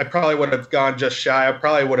 I probably would have gone just shy. I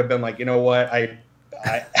probably would have been like, you know what,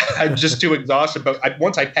 I'm just too exhausted. But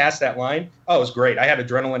once I passed that line, it was great. I had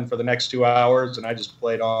adrenaline for the next 2 hours, and I just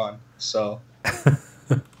played on. So I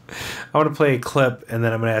want to play a clip, and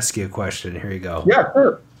then I'm going to ask you a question. Here you go. Yeah,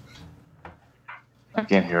 sure. I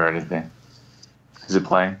can't hear anything. Is it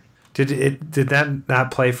playing? Did that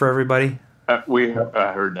not play for everybody? I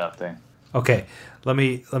heard nothing. Okay, let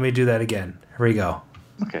me do that again. Here we go.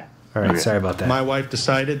 Okay. All right. Sorry about that. My wife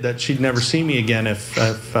decided that she'd never see me again if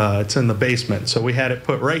it's in the basement, so we had it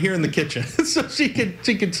put right here in the kitchen, so she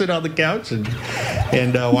could sit on the couch and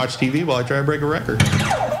watch TV while I try to break a record.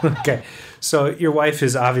 Okay, so your wife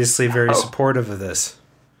is obviously very supportive of this.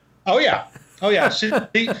 Oh yeah.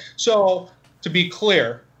 So to be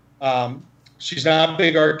clear, she's not a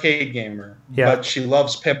big arcade gamer, but she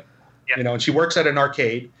loves pimp. And she works at an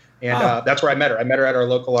arcade, and that's where I met her. I met her at our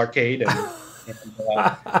local arcade, and so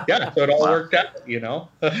it all worked out.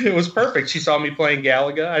 It was perfect. She saw me playing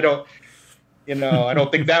Galaga. I don't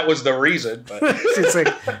think that was the reason, but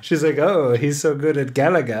she's like, oh, he's so good at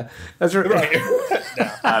Galaga. That's right.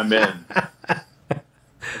 No. I'm in.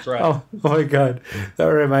 That's right. Oh my God, that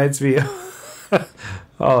reminds me.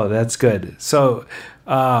 Oh, that's good. So,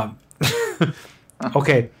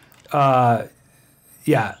 okay,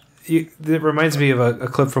 it reminds me of a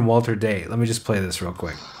clip from Walter Day. Let me just play this real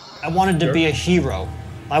quick. I wanted to be a hero.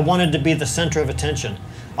 I wanted to be the center of attention.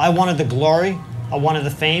 I wanted the glory. I wanted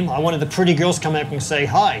the fame. I wanted the pretty girls come up and say,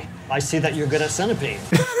 hi, I see that you're good at Centipede.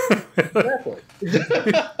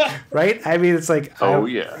 Right? I mean, it's like... Oh,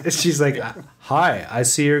 yeah. She's like, hi, I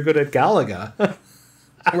see you're good at Galaga.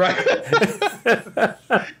 Right.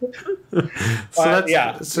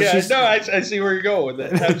 I see where you're going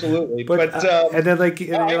with it. Absolutely. But and then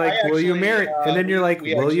you're like, will you marry? And then you're like,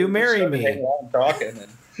 will you marry me? Talking.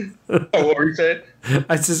 What were you saying?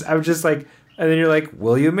 I'm just like, and then you're like,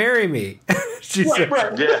 will you marry me? She's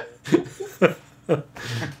right. Yeah.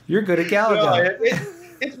 You're good at Galaga.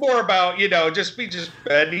 It's more about we just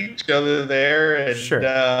met each other there,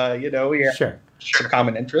 and we have some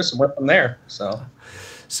common interests, and we're from there. So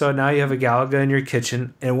now you have a Galaga in your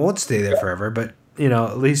kitchen, and it won't stay there forever, but,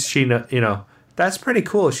 at least she, that's pretty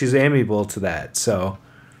cool. She's amiable to that, so,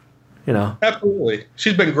 Absolutely.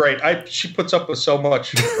 She's been great. She puts up with so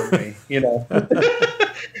much for me,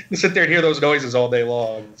 You sit there and hear those noises all day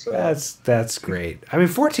long. So. That's great. I mean,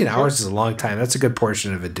 14 hours is a long time. That's a good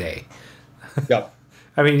portion of a day. Yeah.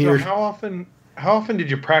 I mean, so how often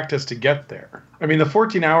did you practice to get there? I mean, the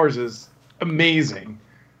 14 hours is amazing.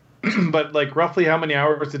 But roughly how many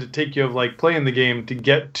hours did it take you of playing the game to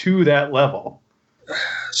get to that level?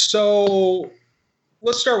 So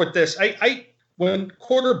let's start with this. When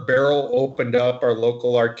Quarter Barrel opened up our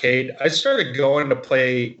local arcade, I started going to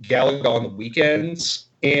play Galaga on the weekends,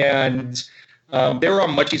 and they were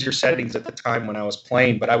on much easier settings at the time when I was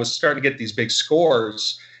playing, but I was starting to get these big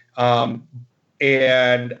scores,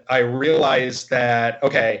 and I realized that,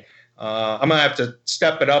 okay, I'm going to have to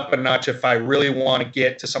step it up a notch if I really want to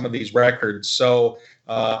get to some of these records. So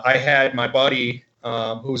I had my buddy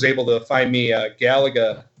who was able to find me a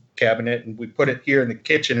Galaga cabinet, and we put it here in the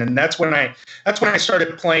kitchen. And that's when I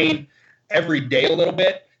started playing every day a little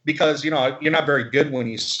bit, because, you're not very good when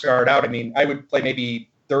you start out. I mean, I would play maybe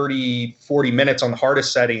 30, 40 minutes on the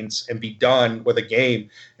hardest settings and be done with a game.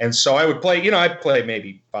 And so I would play, I'd play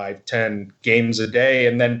maybe 5, 10 games a day.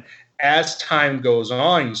 And then as time goes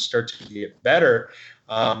on, you start to get better.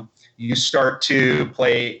 You start to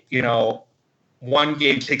play, one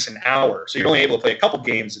game takes an hour. So you're only able to play a couple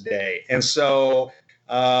games a day. And so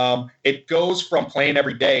it goes from playing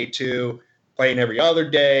every day to playing every other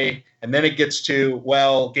day. And then it gets to,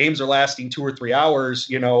 well, games are lasting 2 or 3 hours.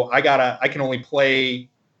 I can only play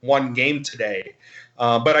one game today.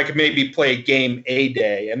 But I could maybe play a game a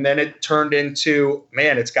day. And then it turned into,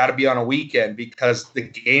 man, it's got to be on a weekend because the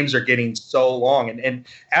games are getting so long. And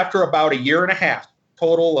after about a year and a half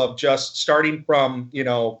total of just starting from,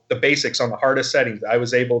 the basics on the hardest settings, I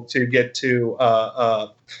was able to get to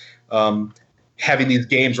having these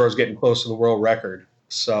games where I was getting close to the world record.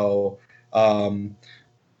 So,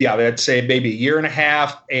 I'd say maybe a year and a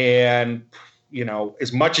half, and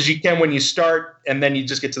as much as you can when you start, and then you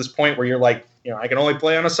just get to this point where you're like, I can only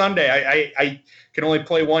play on a Sunday. I can only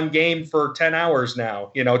play one game for 10 hours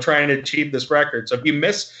now, trying to achieve this record. So if you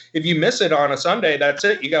miss it on a Sunday, that's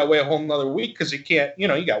it. You got to wait a whole nother week because you can't,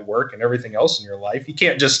 you got work and everything else in your life. You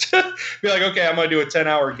can't just be like, okay, I'm going to do a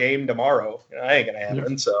 10-hour game tomorrow. That ain't going to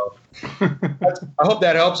happen. So I hope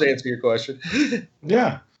that helps answer your question.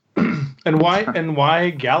 Yeah. And why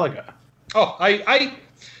Galaga? Oh,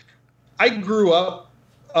 I grew up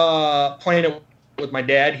playing it with my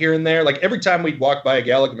dad here and there. Like every time we'd walk by a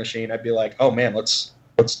Galaga machine, I'd be like, "Oh man, let's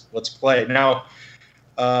play." Now,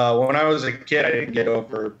 when I was a kid, I didn't get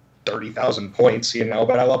over 30,000 points,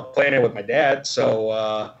 but I loved playing it with my dad. So,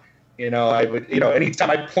 I would,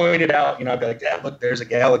 anytime I pointed out, I'd be like, "Dad, look, there's a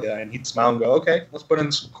Galaga," and he'd smile and go, "Okay, let's put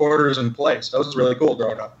in some quarters and play." So that was really cool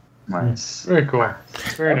growing up. Nice, very cool,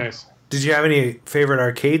 very nice. Did you have any favorite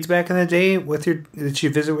arcades back in the day that you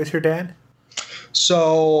visit with your dad?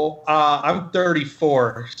 So I'm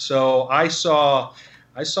 34. So I saw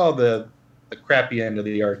the crappy end of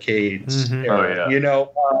the arcades. Mm-hmm. Era. Oh, yeah.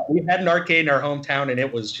 We had an arcade in our hometown, and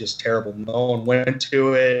it was just terrible. No one went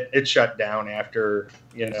to it. It shut down after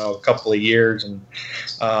a couple of years. And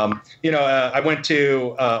I went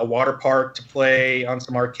to a water park to play on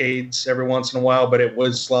some arcades every once in a while, but it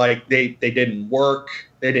was like they didn't work.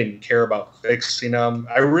 They didn't care about fixing them.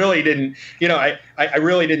 I really didn't, I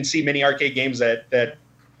really didn't see many arcade games that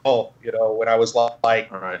when I was like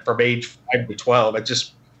from age 5 to 12,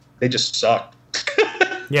 they just sucked.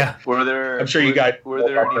 Yeah. I'm sure you guys. Were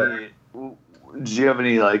there any? Did you have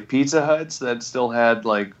any like Pizza Huts that still had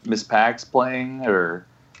like Miss Pax playing, or?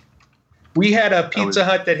 We had a Pizza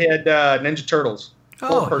Hut that had Ninja Turtles.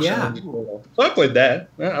 Oh yeah. So I played that.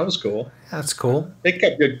 Yeah, that was cool. That's cool. They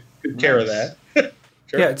kept good care of that.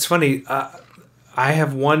 Sure. Yeah, it's funny. I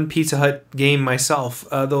have one Pizza Hut game myself.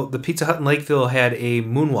 The Pizza Hut in Lakeville had a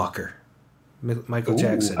Moonwalker, Michael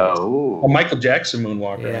Jackson. Oh, Michael Jackson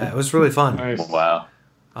Moonwalker. Yeah, it was really fun. Nice. Wow.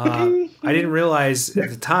 I didn't realize at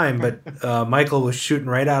the time, but Michael was shooting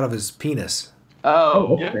right out of his penis.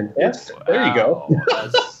 Oh, yes. There you go.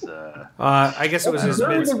 I guess it was his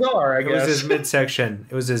bizarre, It was his midsection.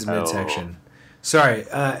 It was his midsection. Sorry,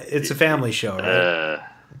 it's a family show, right?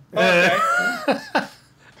 Okay.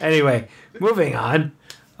 Anyway, moving on.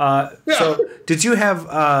 So, did you have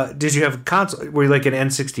console? Were you like an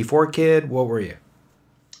N64 kid? What were you?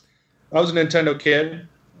 I was a Nintendo kid.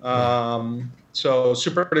 So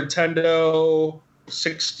Super Nintendo,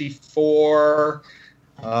 64.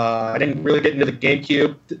 I didn't really get into the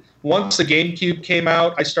GameCube. Once the GameCube came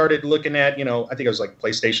out, I started looking at, I think it was like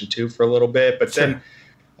PlayStation 2 for a little bit. But then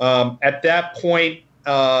at that point,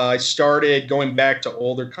 I started going back to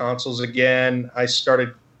older consoles again. I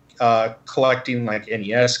started collecting like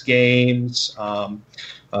NES games,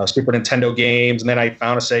 Super Nintendo games, and then I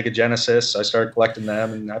found a Sega Genesis. So I started collecting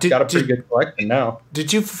them, and I've got a pretty good collection now.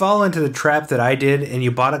 Did you fall into the trap that I did, and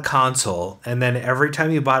you bought a console, and then every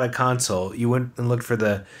time you bought a console, you went and looked for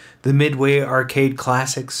the Midway Arcade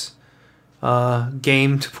Classics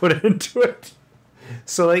game to put into it?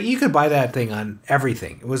 So like you could buy that thing on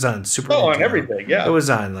everything. It was on Super Nintendo. On everything, yeah. It was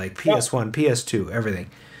on like PS1, PS2,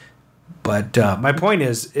 everything. But my point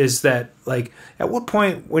is that like at what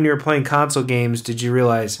point when you were playing console games did you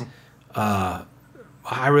realize I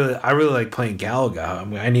really like playing Galaga. I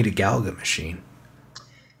mean, I need a Galaga machine.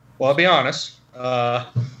 Well, I'll be honest.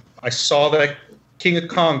 I saw the King of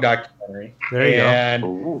Kong documentary. There you go.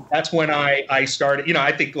 And that's when I started.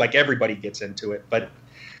 I think like everybody gets into it, but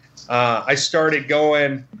I started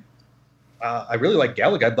going. I really like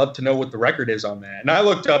Galaga. I'd love to know what the record is on that. And I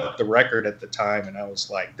looked up the record at the time, and I was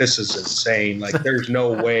like, "This is insane! Like, there's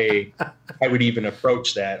no way I would even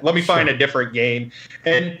approach that. Let me find a different game."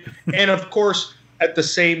 And of course, at the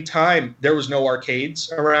same time, there was no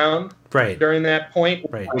arcades around during that point.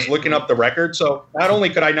 Right. I was looking up the record. So not only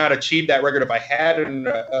could I not achieve that record if I had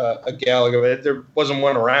a Galaga, there wasn't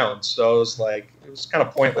one around. So it was kind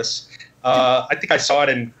of pointless. I think I saw it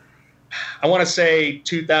in, I want to say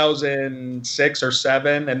 2006 or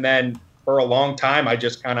 7. And then for a long time, I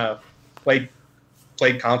just kind of played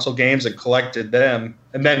console games and collected them.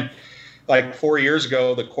 And then like 4 years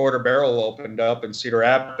ago, the Quarter Barrel opened up in Cedar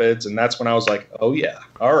Rapids, and that's when I was like, "Oh yeah,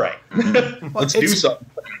 all right, let's do something."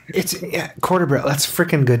 Quarter Barrel. That's a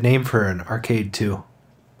freaking good name for an arcade too.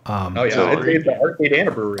 It's an arcade and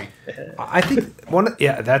a brewery. I think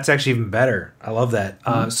that's actually even better. I love that.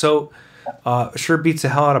 Sure beats the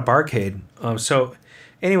hell out of Barcade. So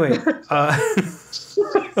anyway,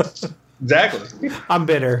 exactly. I'm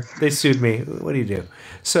bitter. They sued me. What do you do?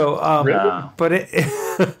 So, but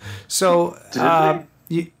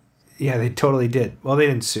they totally did. Well, they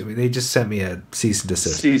didn't sue me. They just sent me a cease and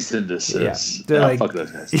desist. Cease and desist. Yeah, they're fuck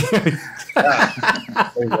those guys.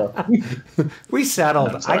 There you go. We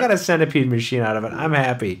settled. I got a centipede machine out of it. I'm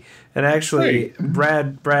happy. And actually,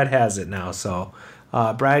 Brad has it now. So,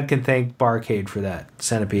 Brad can thank Barcade for that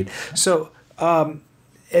centipede. So, at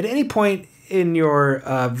any point in your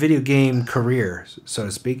video game career, so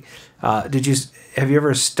to speak, have you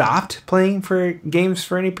ever stopped playing for games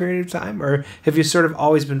for any period of time, or have you sort of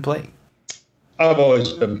always been playing? I've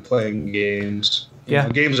always been playing games.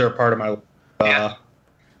 Games are a part of my life.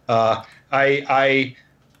 I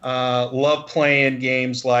love playing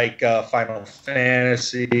games like Final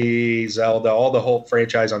Fantasy, Zelda. All the whole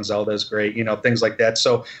franchise on Zelda is great. Things like that.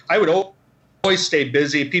 So I would always stay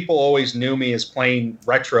busy. People always knew me as playing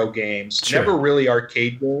retro games. Sure. Never really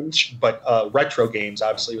arcade games, but retro games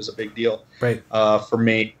obviously was a big deal for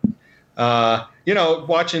me.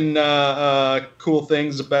 Watching cool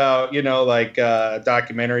things about,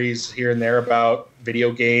 documentaries here and there about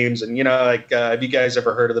video games. And, have you guys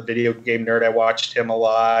ever heard of the Video Game Nerd? I watched him a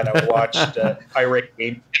lot. I watched Irate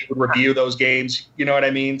Game review those games. You know what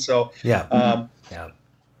I mean? So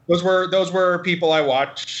those were people I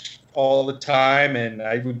watched all the time, and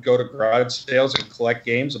I would go to garage sales and collect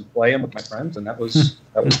games and play them with my friends, and that was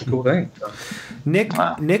the cool thing. So.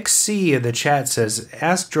 Nick C in the chat says,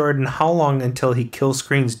 "Ask Jordan how long until he kill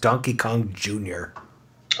screens Donkey Kong Jr."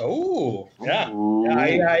 Oh, yeah.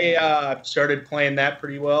 I started playing that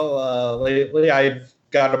pretty well lately. I've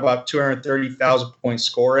got about 230,000 point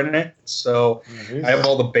score in it, so I have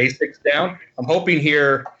all the basics down. I'm hoping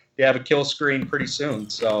here to have a kill screen pretty soon.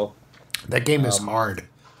 So that game is hard.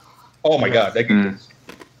 Oh my god, that game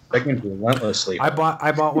is relentlessly hard.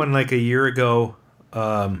 I bought one like a year ago,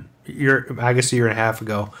 I guess a year and a half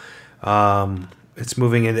ago. It's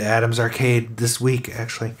moving into Adam's Arcade this week,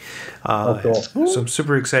 actually. Cool. So I'm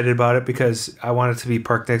super excited about it because I want it to be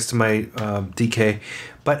parked next to my DK.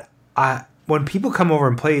 But when people come over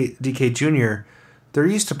and play DK Jr., they're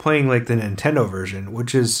used to playing like the Nintendo version,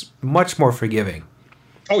 which is much more forgiving.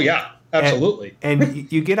 Oh yeah, absolutely.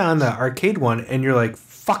 And you get on the arcade one, and you're like,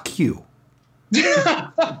 "Fuck you."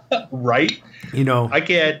 Right? I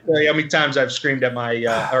can't tell you how many times I've screamed at my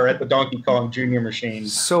or at the Donkey Kong Jr. machine.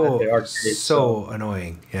 So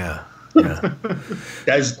annoying. Yeah.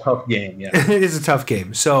 That is a tough game. Yeah, it is a tough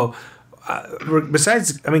game. So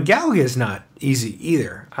besides, Galaga is not easy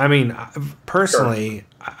either. Personally,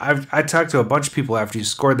 sure. I talked to a bunch of people after you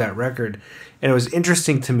scored that record, and it was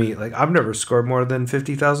interesting to me. Like, I've never scored more than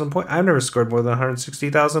 50,000 points. I've never scored more than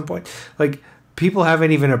 160,000 points. Like, people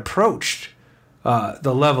haven't even approached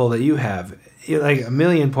the level that you have. Like, 1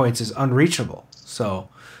 million points is unreachable. So,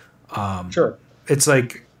 sure, it's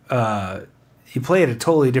like you play at a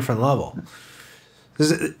totally different level.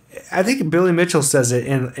 I think Billy Mitchell says it,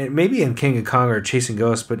 in maybe in King of Kong or Chasing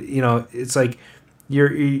Ghosts, but it's like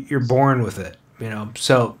you're born with it.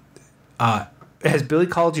 So has Billy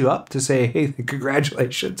called you up to say, "Hey,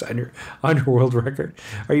 congratulations on your world record"?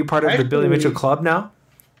 Are you part of the Billy Mitchell Club now?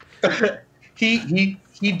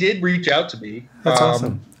 He did reach out to me. That's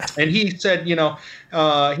awesome. And he said, he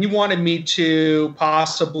wanted me to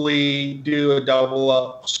possibly do a double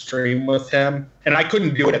up stream with him, and I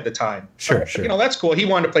couldn't do it at the time. Sure. That's cool. He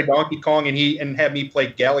wanted to play Donkey Kong, and have me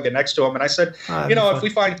play Galaga next to him. And I said, if we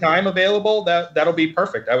find time available, that'll be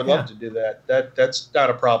perfect. I would love to do that. That's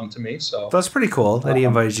not a problem to me. So that's pretty cool that he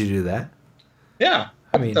invited you to do that. Yeah,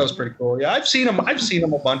 that was pretty cool. Yeah, I've seen him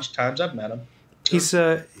a bunch of times. I've met him. He's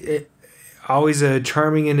always a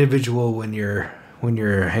charming individual when you're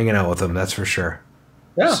hanging out with him. That's for sure.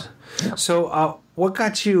 Yeah. So, what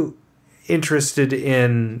got you interested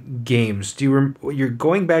in games? You're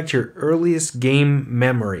going back to your earliest game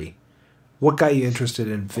memory. What got you interested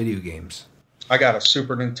in video games? I got a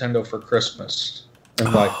Super Nintendo for Christmas.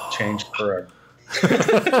 and like changed forever.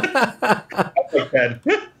 I like that.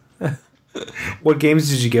 What games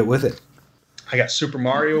did you get with it? I got Super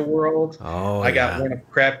Mario World. Oh, I got one of the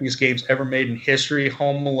crappiest games ever made in history,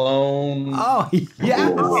 Home Alone. Oh, yeah.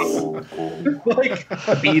 Like,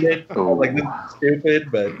 I beat it. Like, this is stupid,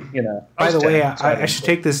 but, you know. By the way, I should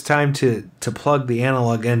take this time to plug the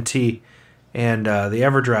Analog NT and the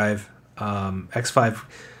EverDrive X5.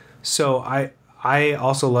 So I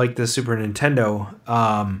also like the Super Nintendo.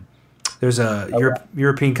 There's a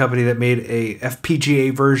European company that made a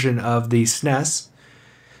FPGA version of the SNES.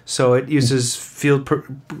 So it uses field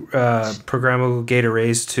programmable gate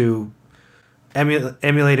arrays to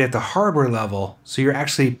emulate at the hardware level. So you're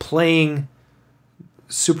actually playing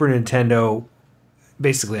Super Nintendo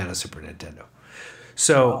basically on a Super Nintendo.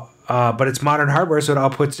 So, but it's modern hardware, so it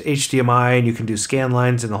outputs HDMI, and you can do scan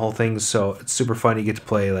lines and the whole thing. So it's super fun. You get to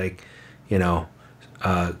play like, you know,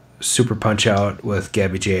 Super Punch Out with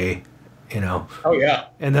Gabby J. You know. Oh yeah.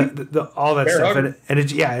 And the all that stuff, and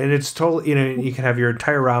it's totally, you know, you can have your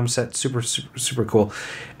entire ROM set super cool,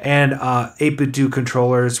 and 8-bit do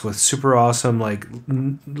controllers with super awesome like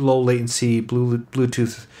low latency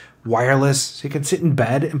Bluetooth wireless, so you can sit in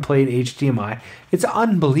bed and play an HDMI. It's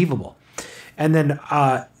unbelievable. And then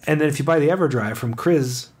if you buy the EverDrive from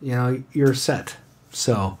Chris, you know, you're set.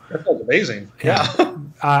 So that sounds amazing. Yeah.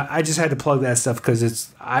 I just had to plug that stuff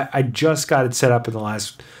because I just got it set up in the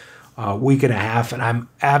last week and a half, and I'm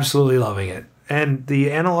absolutely loving it. And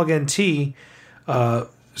the Analog NT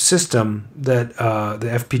system, that the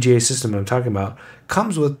FPGA system I'm talking about,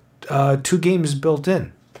 comes with 2 games built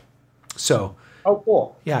in. So, oh,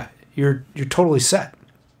 cool. Yeah, you're totally set.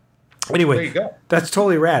 Anyway, there you go. That's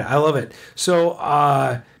totally rad. I love it. So,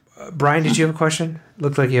 Brian, did you have a question?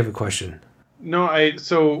 Looked like you have a question. No, they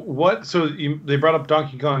brought up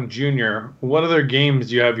Donkey Kong Jr. What other games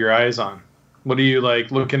do you have your eyes on? What are you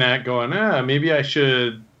like looking at going, maybe I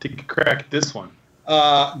should take a crack at this one?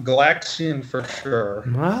 Galaxian for sure.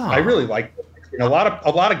 Wow. I really like it. You know, a lot of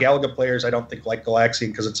Galaga players I don't think like Galaxian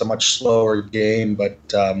because it's a much slower game, but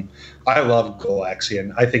I love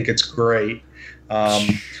Galaxian. I think it's great.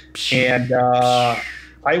 And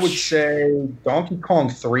I would say Donkey Kong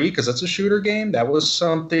 3 because it's a shooter game. That was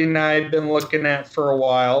something I've been looking at for a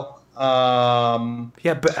while.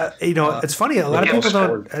 Yeah, but you know, it's funny. A lot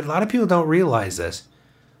of people don't realize this,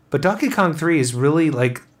 but Donkey Kong 3 is really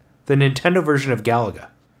like the Nintendo version of Galaga.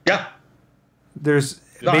 Yeah, I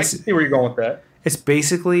see where you're going with that. It's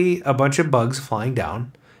basically a bunch of bugs flying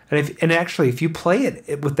down, and actually, if you play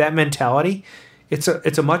it with that mentality, it's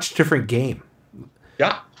a much different game.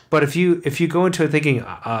 Yeah. But if you go into it thinking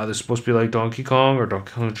this is supposed to be like Donkey Kong or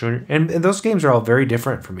Donkey Kong Jr., and those games are all very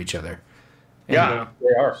different from each other. Yeah,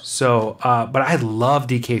 they are. So, but I love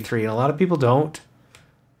DK3, and a lot of people don't.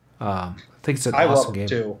 I think it's an awesome game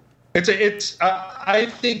too. It's. I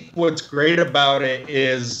think what's great about it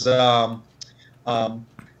is, you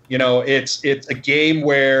know, it's a game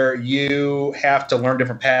where you have to learn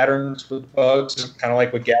different patterns with bugs, kind of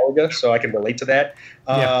like with Galaga. So I can relate to that.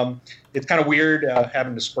 It's kind of weird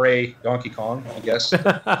having to spray Donkey Kong, I guess.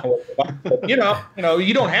 But, you know,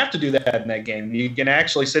 you don't have to do that in that game. You can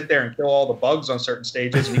actually sit there and kill all the bugs on certain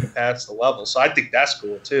stages, and you can pass the level. So I think that's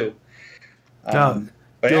cool too.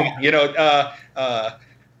 You know,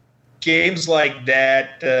 games like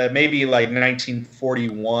that, maybe like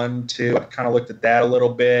 1941 too. I kind of looked at that a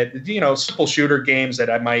little bit. You know, simple shooter games that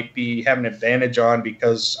I might be having an advantage on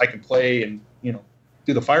because I can play and, you know,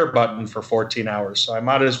 do the fire button for 14 hours. So I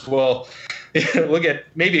might as well look at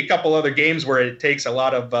maybe a couple other games where it takes a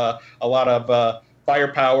lot of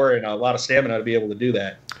firepower and a lot of stamina to be able to do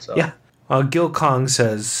that. So yeah. Gil Kong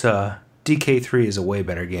says DK3 is a way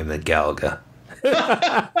better game than Galaga.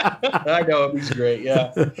 I know, he's great.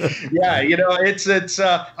 Yeah, yeah. You know, it's.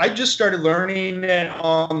 I just started learning it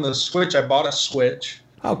on the Switch. I bought a Switch.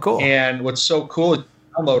 Oh, cool! And what's so cool is you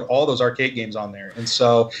download all those arcade games on there, and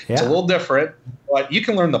so it's a little different, but you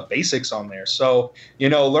can learn the basics on there. So you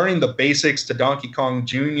know, learning the basics to Donkey Kong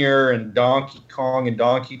Jr. and Donkey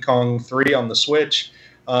Kong 3 on the Switch.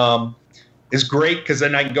 Is great because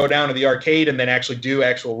then I can go down to the arcade and then actually do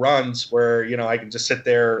actual runs where, you know, I can just sit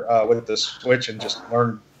there with the Switch and just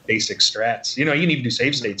learn basic strats. You know, you need to do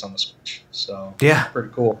save states on the Switch. So yeah, pretty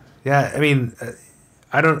cool. Yeah, I mean,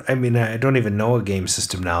 I don't even know a game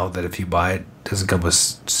system now that if you buy it doesn't come with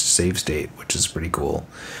save state, which is pretty cool.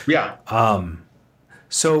 Yeah.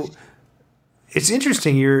 So it's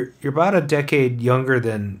interesting. You're about a decade younger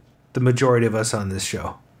than the majority of us on this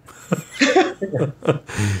show.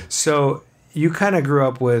 So you kind of grew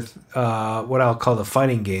up with what I'll call the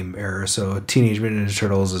fighting game era. So Teenage Mutant Ninja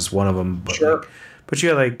Turtles is one of them. But sure. But you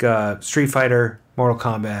had like Street Fighter, Mortal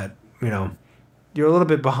Kombat, you're a little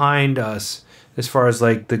bit behind us as far as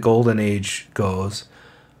like the golden age goes.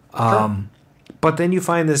 But then you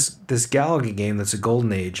find this Galaga game that's a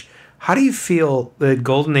golden age. How do you feel that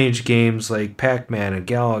golden age games like Pac-Man and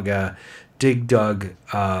Galaga, Dig Dug,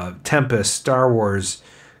 Tempest, Star Wars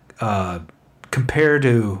compare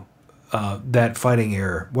to that fighting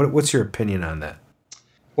era? What's your opinion on that?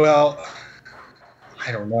 Well,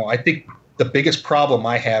 I don't know. I think the biggest problem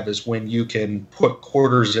I have is when you can put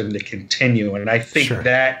quarters in to continue, and I think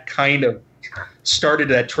that kind of started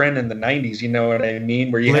that trend in the 90s. You know what I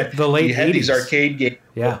mean? Where you had the late 80s. These arcade games.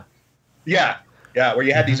 Yeah. Where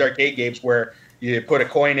you had these arcade games where you put a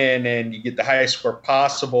coin in and you get the highest score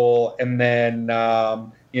possible, and then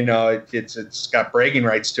it's got bragging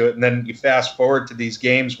rights to it, and then you fast forward to these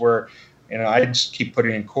games where I just keep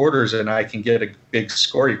putting in quarters and I can get a big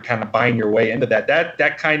score. You're kind of buying your way into that.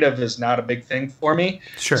 That kind of is not a big thing for me.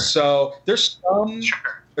 Sure. So there's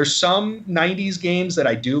some 90s games that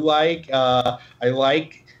I do like. I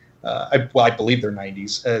believe they're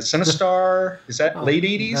 90s. Sinistar, is that late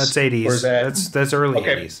 80s? That's 80s. Or is that's early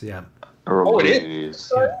 80s, yeah. Early 80s.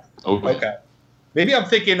 Yeah. Okay. Maybe I'm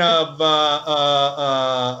thinking of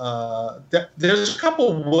there's a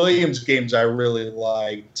couple Williams games I really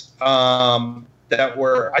liked that I thought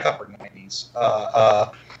were 90s.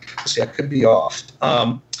 See, I could be off.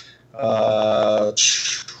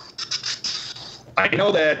 I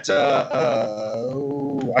know that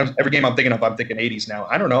every game I'm thinking 80s now.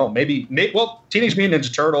 I don't know. Maybe Teenage Mutant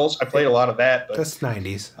Ninja Turtles. I played a lot of that. But, that's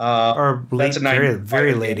 90s. Or late,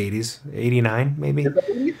 very late 80s. 89, maybe?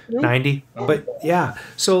 90. But, yeah.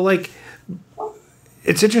 So, like,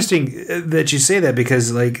 it's interesting that you say that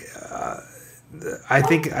because, like, I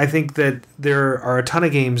think that there are a ton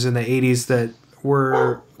of games in the 80s that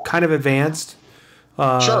were kind of advanced.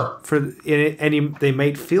 Sure. They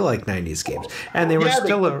might feel like 90s games, and they were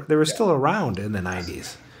still around in the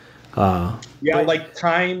 90s. Like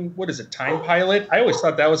Time. What is it? Time Pilot. I always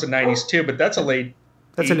thought that was the 90s too, but that's a late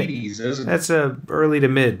 80s, isn't it? That's a early to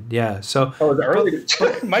mid. Yeah. So. Oh, the early.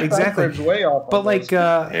 My exactly. Time frame's way off. But like,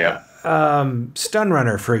 Stun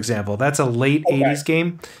Runner, for example, that's a late 80s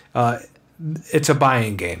game. It's a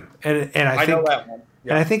buy-in game, and I think know that one.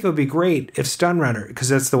 And I think it would be great if Stun Runner, because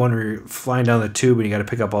that's the one where you're flying down the tube and you got to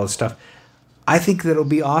pick up all this stuff. I think that it would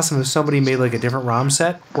be awesome if somebody made like a different ROM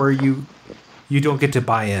set where you don't get to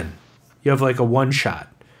buy in. You have like a one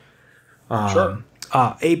shot. Sure.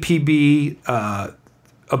 APB,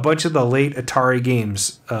 a bunch of the late Atari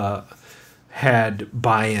games had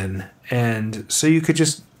buy in, and so you could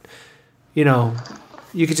just,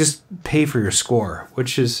 pay for your score,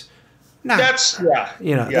 which is. That's not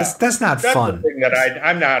that's fun. The thing that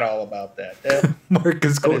I'm not all about that. Mark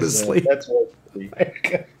is going to sleep. That's what.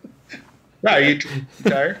 No, are you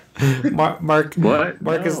tired? Mark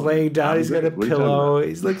is laying down. He's got a pillow.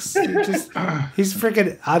 He's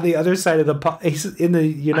freaking on the other side of the. He's in the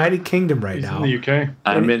United Kingdom right now. In the UK.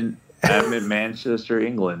 I'm in Manchester,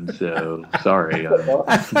 England. So sorry.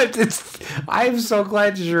 I'm so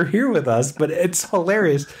glad you're here with us, but it's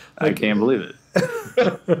hilarious. I can't believe it.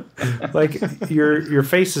 Like your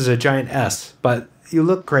face is a giant S, but you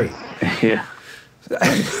look great. Yeah.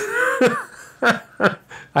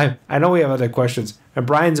 I know we have other questions, and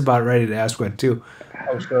Brian's about ready to ask one too.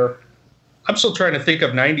 Oh sure. I'm still trying to think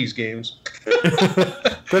of 90s games.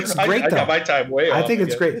 That's great. I got my time way off. I think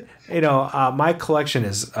it's great. My collection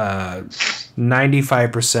is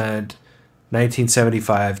 95%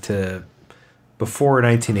 1975 to before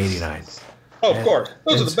 1989. Oh, of course.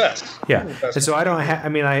 Those are the best. Yeah. And so I don't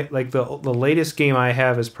have, I like the latest game I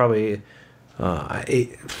have is probably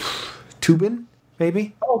Tubin,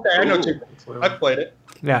 maybe? Okay, I know Tubin. I've played it.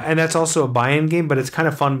 Yeah, and that's also a buy-in game, but it's kind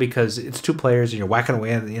of fun because it's two players and you're whacking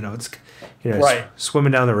away and it's right.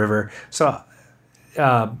 Swimming down the river. So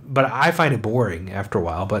but I find it boring after a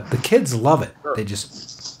while, but the kids love it. Sure. They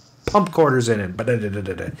just pump quarters in it.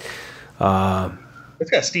 It's got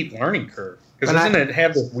a steep learning curve. Because doesn't it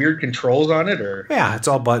have the weird controls on it, or? Yeah, it's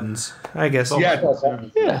all buttons, I guess. Yeah, it's all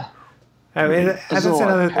buttons. Yeah. I mean, that's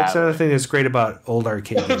another thing that's great about old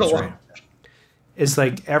arcade games, right? It's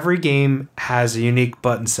like every game has a unique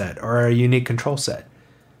button set or a unique control set.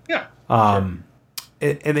 Yeah. And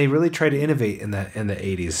they really try to innovate in the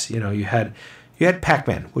 80s. You had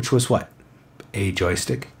Pac-Man, which was what? A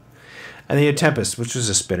joystick. And then you had Tempest, which was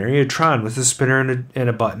a spinner. You had Tron with a spinner and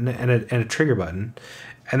a button and a trigger button.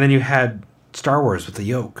 And then you had Star Wars with the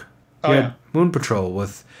yoke. You had Moon Patrol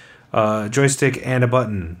with joystick and a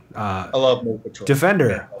button. I love Moon Patrol.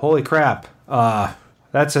 Defender, holy crap.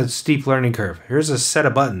 That's a steep learning curve. Here's a set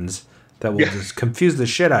of buttons that will just confuse the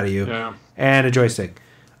shit out of you. Yeah. And a joystick.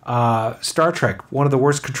 Star Trek, one of the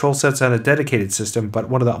worst control sets on a dedicated system, but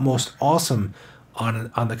one of the most awesome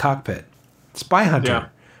on the cockpit. Spy Hunter.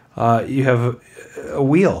 Yeah. You have a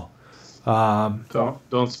wheel.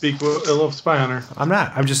 Don't speak ill of Spy Hunter. I'm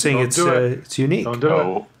not. I'm just saying it's unique. Don't do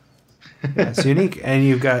it. Yeah, it's unique, and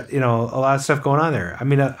you've got a lot of stuff going on there. I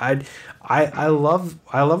mean, I love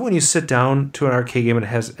when you sit down to an arcade game and it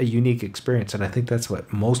has a unique experience, and I think that's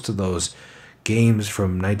what most of those games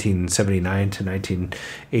from 1979 to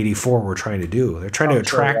 1984 were trying to do. They're trying to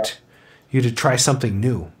attract you to try something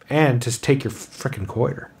new and to take your freaking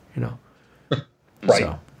quarter. Right.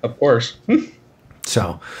 So, of course.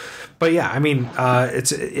 So, but yeah, I mean,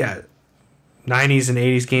 90s and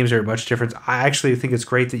 80s games are much different. I actually think it's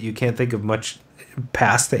great that you can't think of much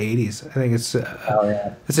past the 80s. I think it's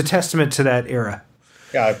it's a testament to that era.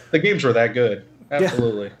 Yeah, the games were that good.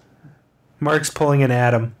 Absolutely. Yeah. Mark's pulling an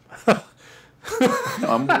Adam.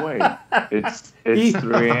 I'm awake. It's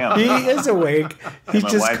 3 a.m. He is awake. He's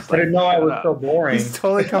just. I didn't know I was so boring. He's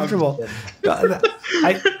totally comfortable.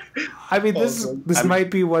 I mean, this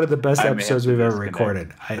might be one of the best episodes we've ever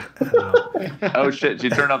recorded. I don't know. Oh shit!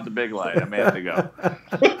 She turned off the big light. I may have to go.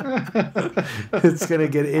 It's gonna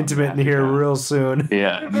get intimate in here real soon.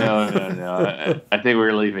 Yeah. No. I think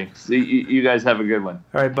we're leaving. So you guys have a good one.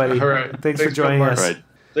 All right, buddy. All right. Thanks for joining us. All right.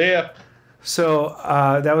 See ya. So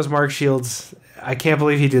that was Mark Shields. I can't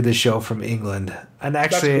believe he did this show from England, and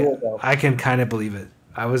actually, cool, I can kind of believe it.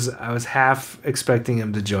 I was half expecting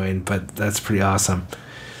him to join, but that's pretty awesome.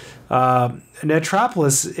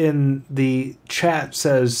 Netropolis in the chat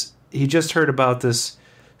says he just heard about this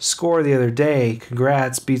score the other day.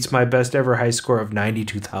 Congrats, beats my best ever high score of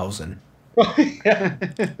 92,000. Have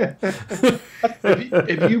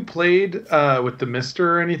you played with the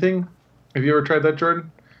Mister or anything? Have you ever tried that,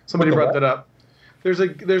 Jordan? Somebody brought that up. There's a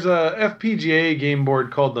FPGA game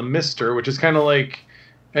board called the Mister, which is kind of like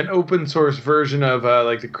an open source version of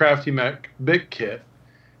like the Crafty Mac Bit Kit,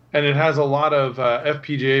 and it has a lot of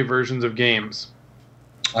FPGA versions of games.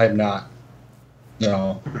 I have not.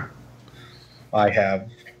 No, I have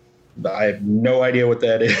no idea what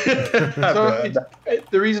that is. So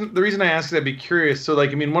the reason I asked, I'd be curious. So,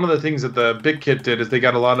 like, I mean, one of the things that the Bit Kit did is they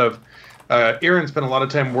got a lot of Aaron spent a lot of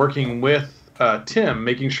time working with Tim,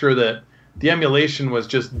 making sure that the emulation was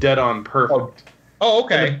just dead on perfect. Oh,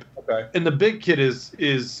 okay. And the Big Kit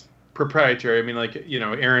is proprietary. I mean, like,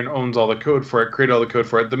 Aaron owns all the code for it, created all the code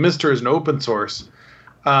for it. The Mister is an open source,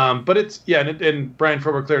 but it's and Brian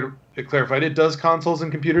Frober clarified it does consoles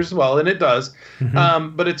and computers as well, and it does.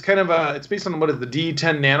 Mm-hmm. But it's kind of it's based on what is the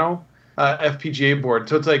D10 Nano FPGA board.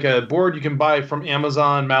 So it's like a board you can buy from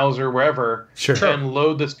Amazon, Mouser, wherever, and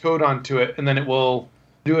load this code onto it, and then it will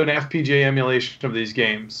do an FPGA emulation of these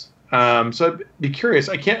games. So I'd be curious.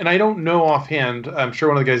 I can't, and I don't know offhand. I'm sure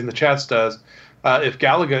one of the guys in the chats does. If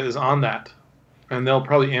Galaga is on that, and they'll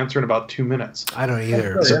probably answer in about 2 minutes. I don't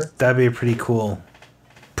either. So that'd be pretty cool.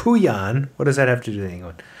 Puyan. What does that have to do with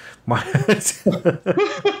England?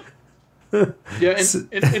 Yeah,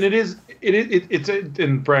 and it's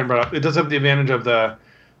and Brian brought up. It does have the advantage of the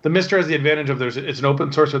Mister has the advantage of it's an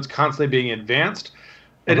open source, so it's constantly being advanced.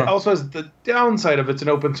 It also has the downside of it's an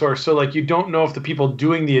open source, so like you don't know if the people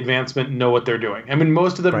doing the advancement know what they're doing. I mean,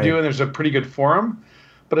 most of them do, and there's a pretty good forum,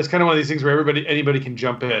 but it's kind of one of these things where anybody can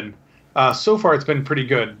jump in. So far, it's been pretty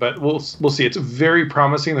good, but we'll see. It's very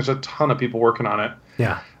promising. There's a ton of people working on it.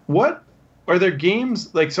 Yeah. What are there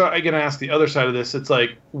games like? So I'm gonna ask the other side of this. It's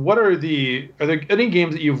like, are there any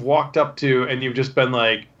games that you've walked up to and you've just been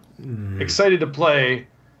like excited to play?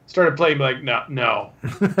 Started playing, like, no,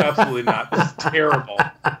 absolutely not. This is terrible.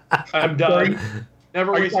 I'm done.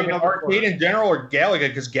 Never wasting another arcade in general or Galaga,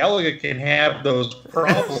 because Galaga can have those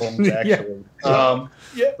problems actually.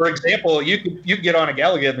 For example, you could get on a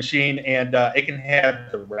Galaga machine and it can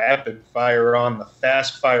have the rapid fire on, the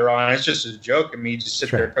fast fire on. It's just a joke. I mean, you just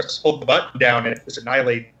sit there, hold the button down, and it just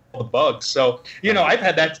annihilate the bugs. So I've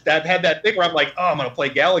had that thing where I'm like, oh, I'm gonna play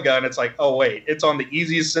Galaga, and it's like, oh wait, it's on the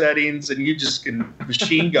easiest settings, and you just can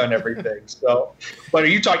machine gun everything. So, but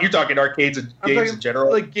you're talking arcades and games in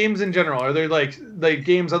general? Like games in general. Are there like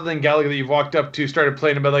games other than Galaga that you've walked up to, started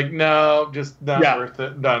playing, and been like, no, just not worth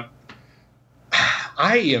it, done?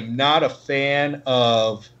 I am not a fan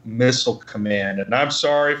of Missile Command, and I'm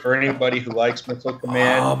sorry for anybody who likes Missile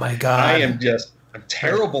Command. Oh my god, I'm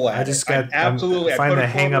terrible at it. I just got absolutely. Find the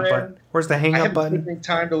hang up button. Where's the hang up button? I haven't taken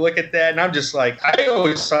time to look at that, and I'm just like, I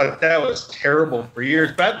always thought that was terrible for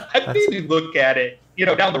years. But I maybe look at it,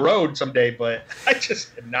 down the road someday. But I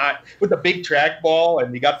just am not with the big trackball,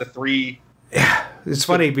 and you got the 3. Yeah, it's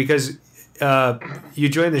funny because you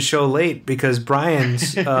joined the show late because Brian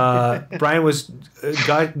was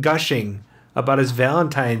gushing about his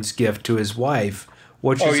Valentine's gift to his wife,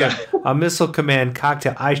 which is a Missile Command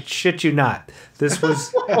cocktail. I shit you not. This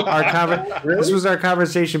was this was our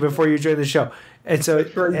conversation before you joined the show. And so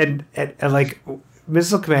and like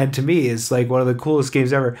Missile Command to me is like one of the coolest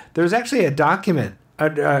games ever. There's actually a document,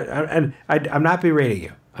 and I'm not berating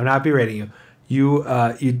you. I'm not berating you.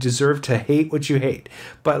 You deserve to hate what you hate.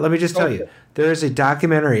 But let me just tell you, there is a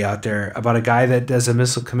documentary out there about a guy that does a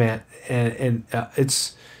Missile Command, and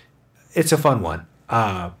it's a fun one.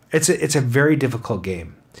 It's a very difficult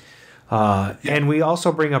game. And we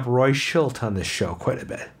also bring up Roy Schilt on this show quite a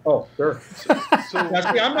bit. Oh, sure. Now,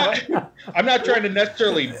 see, I'm not trying to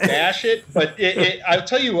necessarily bash it, but I'll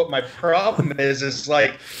tell you what my problem is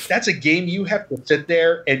like that's a game you have to sit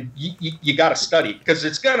there and you got to study because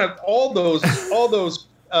it's gonna all those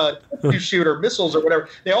shooter missiles or whatever,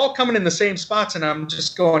 they all coming in the same spots, and I'm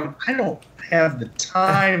just going, I don't have the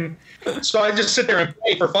time. So I just sit there and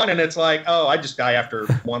play for fun, and it's like, oh, I just die after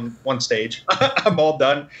one stage. I'm all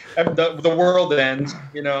done. The world ends.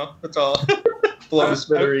 That's all. Blow to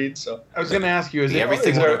smithereens. So I was going to ask you: are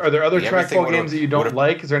there other trackball games that you don't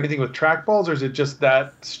like? Is there anything with trackballs, or is it just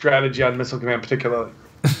that strategy on Missile Command particularly?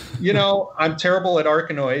 I'm terrible at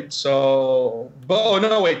Arkanoid. So,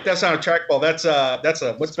 no, wait, that's not a trackball. That's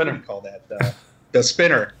a what's spinner called that? The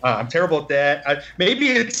spinner. I'm terrible at that. Maybe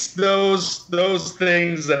it's those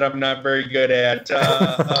things that I'm not very good at.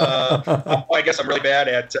 I guess I'm really bad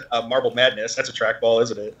at Marble Madness. That's a trackball,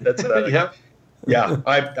 isn't it? That's yeah.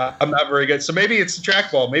 I'm not very good. So maybe it's a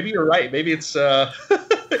trackball. Maybe you're right. Maybe it's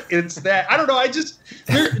it's that. I don't know. I just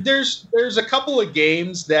there's a couple of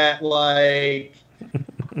games that like.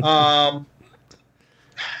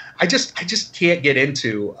 I just can't get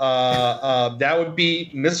into. That would be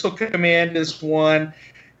Missile Command is one.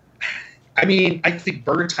 I mean, I think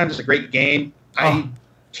Burger Time is a great game. I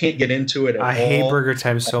can't get into it at all. I hate Burger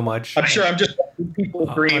Time so much. I'm sure I'm just people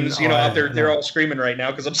dreams, out there. They're all screaming right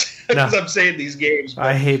now because I'm saying these games.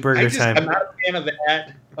 I hate Burger Time. I'm not a fan of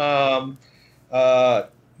that.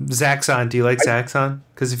 Zaxxon. Do you like Zaxxon?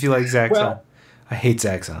 Because if you like Zaxxon, I hate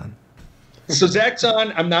Zaxxon. So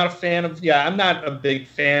Zaxxon, I'm not a fan of. Yeah, I'm not a big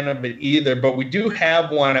fan of it either. But we do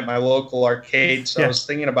have one at my local arcade, so I was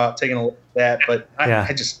thinking about taking a look at that. But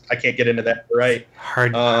I can't get into that. Right?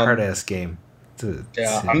 Hard ass game.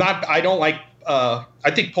 I don't like. I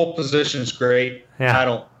think pole position is great. Yeah,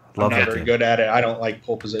 I'm not very good at it. I don't like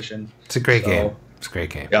pole position. It's a great game. It's a great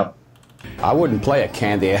game. Yeah. I wouldn't play a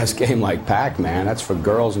candy-ass game like Pac-Man. That's for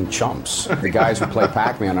girls and chumps. The guys who play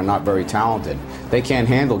Pac-Man are not very talented. They can't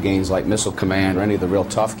handle games like Missile Command or any of the real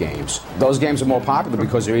tough games. Those games are more popular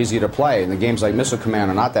because they're easier to play, and the games like Missile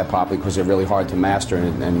Command are not that popular because they're really hard to master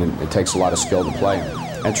and it takes a lot of skill to play.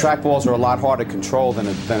 And trackballs are a lot harder to control than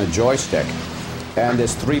a joystick. And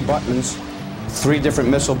there's 3 buttons, 3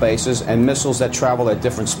 different missile bases, and missiles that travel at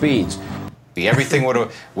different speeds. Everything would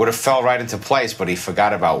have fell right into place, but he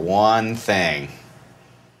forgot about one thing.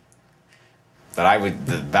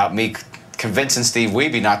 About me convincing Steve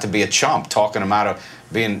Wiebe not to be a chump, talking him out of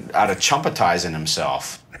chumpatizing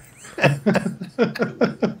himself.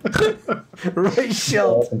 Ray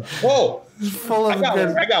Schilt. Whoa! Full of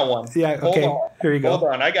I got one. Yeah. Okay. Here you go. Hold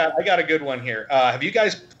on. I got a good one here. Have you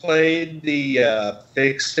guys played the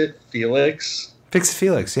Fix-It Felix? Fix-It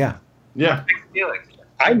Felix. Yeah. Yeah. Fix-It Felix.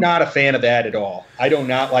 I'm not a fan of that at all. I do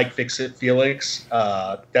not like Fix-It Felix.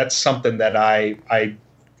 That's something that I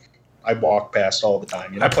walk past all the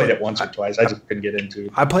time. I played it once or twice. I just couldn't get into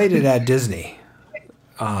it. I played it at Disney.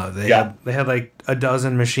 They had like a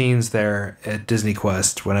dozen machines there at Disney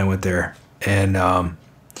Quest when I went there, and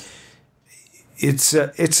it's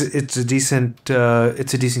a decent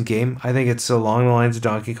game. I think it's along the lines of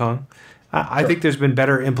Donkey Kong. I think there's been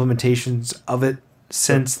better implementations of it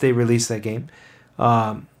since they released that game.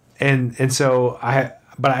 And so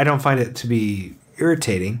but I don't find it to be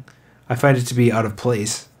irritating. I find it to be out of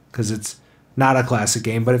place because it's not a classic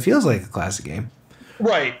game, but it feels like a classic game.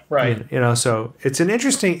 Right. So it's an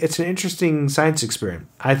interesting science experiment.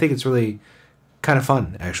 I think it's really kind of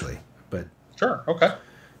fun, actually. But sure, okay.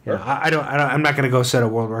 I'm not going to go set a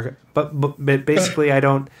world record, but basically I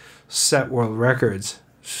don't set world records,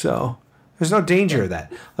 so there's no danger of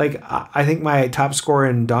that. Like I think my top score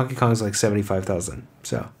in Donkey Kong is like 75,000.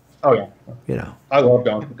 So. Oh yeah. I love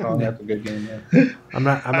Donkey Kong. That's a good game. Yeah. I'm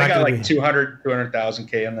not I got like 200,000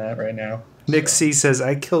 K in that right now. Nick C says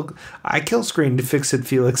I kill screen to Fix-It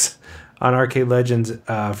Felix on Arcade Legends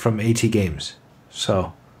from AT Games.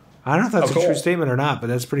 So I don't know if that's a true statement or not, but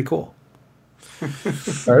that's pretty cool.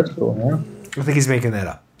 That's cool. Yeah. I think he's making that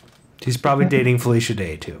up. He's probably dating Felicia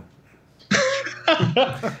Day too.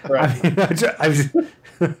 Right.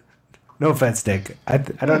 No offense, Nick. I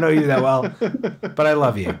don't know you that well, but I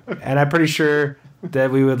love you, and I'm pretty sure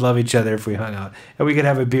that we would love each other if we hung out, and we could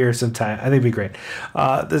have a beer sometime. I think it'd be great.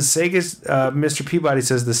 The Sega's Mr. Peabody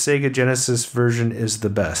says the Sega Genesis version is the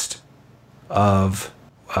best of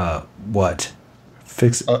what?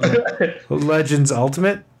 Legends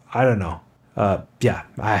Ultimate? I don't know. Yeah,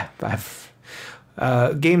 I've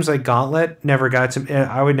games like Gauntlet never got to.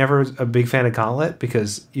 I would never a big fan of Gauntlet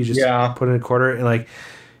because you just put in a quarter and like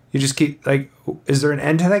you just keep like. Is there an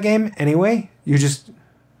end to that game anyway? You just,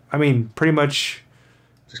 I mean, pretty much.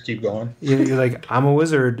 Just keep going. You're like, I'm a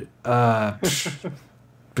wizard.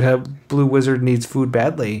 Blue wizard needs food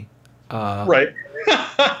badly. Right.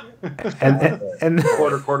 and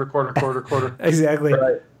quarter. Exactly.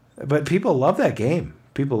 Right. But people love that game.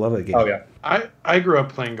 Oh yeah. I grew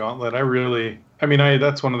up playing Gauntlet.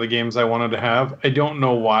 That's one of the games I wanted to have. I don't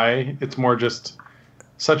know why. It's more just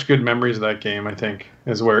such good memories of that game, I think,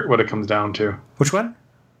 is what it comes down to. Which one?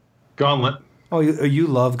 Gauntlet. Oh, you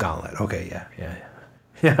love Gauntlet. Okay, yeah.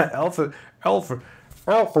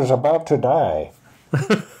 Alpha's about to die.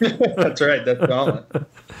 That's right. That's Gauntlet.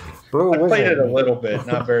 I played it a little bit,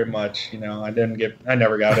 not very much. I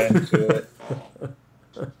never got into it.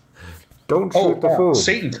 Don't shoot the food.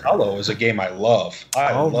 Satan's Hollow is a game I love.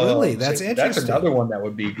 Really? That's interesting. That's another one that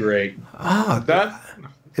would be great.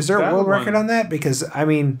 Is there a world record on that? Because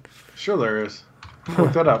sure there is.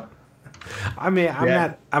 Look that up. I'm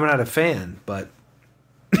not a fan, but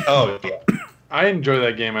oh yeah, I enjoy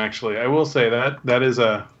that game actually. I will say that is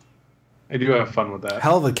I do have fun with that.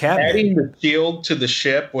 Hell of a cabinet. Adding the shield to the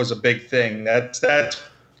ship was a big thing. That's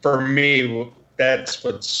for me. That's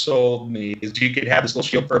what sold me. Is you could have this little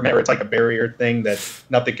shield for a minute. It's like a barrier thing that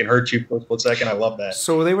nothing can hurt you for a split second. I love that.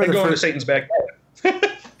 So they were going to Satan's back.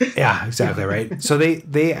 Yeah, exactly right. So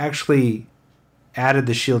they actually added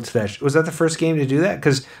the shield to that. Was that the first game to do that?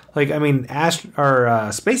 Because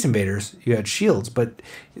Space Invaders, you had shields, but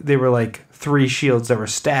they were like 3 shields that were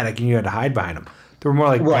static, and you had to hide behind them. They were more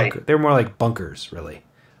like they were more like bunkers, really.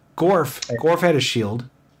 Gorf had a shield.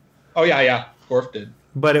 Oh yeah, Gorf did.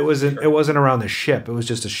 But it wasn't around the ship. It was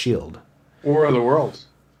just a shield. War of the Worlds.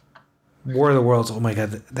 Oh my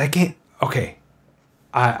god, that game. Okay,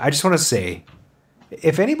 I just want to say,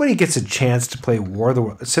 if anybody gets a chance to play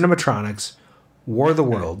Cinematronics, War of the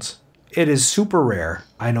Worlds, it is super rare.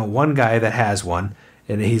 I know one guy that has one,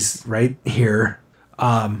 and he's right here.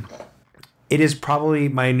 It is probably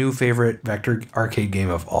my new favorite vector arcade game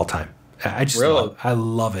of all time. I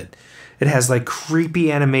love it. It has like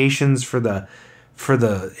creepy animations for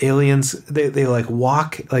the aliens. They like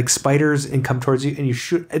walk like spiders and come towards you, and you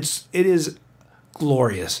shoot. It is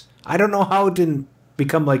glorious. I don't know how it didn't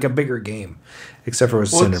become like a bigger game, except for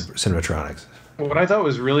Cinematronics. What I thought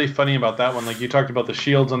was really funny about that one, like you talked about the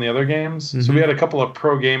shields on the other games. Mm-hmm. So we had a couple of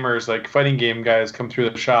pro gamers, like fighting game guys, come through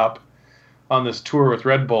the shop on this tour with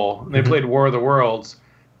Red Bull, and they played War of the Worlds,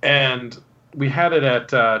 and we had it at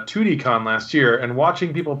 2DCon last year, and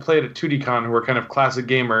watching people play it at 2DCon who were kind of classic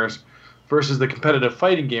gamers versus the competitive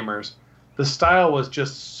fighting gamers, the style was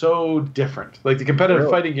just so different. Like the competitive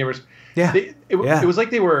fighting gamers, it was like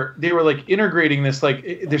they were like integrating this, like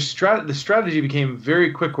the strategy became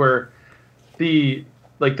very quick where the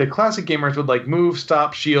classic gamers would like move,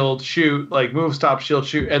 stop, shield, shoot, like move, stop, shield,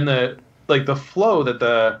 shoot, and the flow that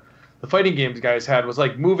the fighting games guys had was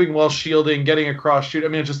like moving while shielding, getting across, shoot. I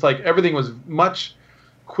mean, it's just like everything was much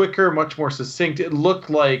quicker, much more succinct. It looked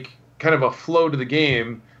like kind of a flow to the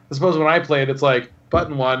game. I suppose when I play it, it's like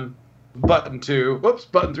button 1, button 2, whoops,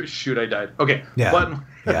 button 3, shoot, I died. Okay, button.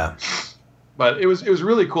 Yeah. But it was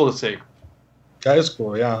really cool to see. That is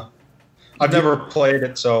cool, yeah. I've never played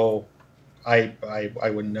it, so I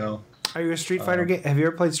wouldn't know. Are you a Street Fighter game? Have you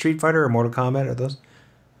ever played Street Fighter or Mortal Kombat or those?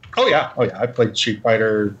 Oh yeah. I played Street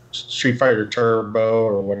Fighter Turbo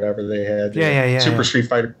or whatever they had. Yeah. Super Street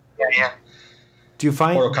Fighter. Yeah. Do you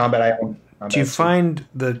find Mortal Kombat? Do you find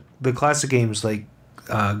the classic games like?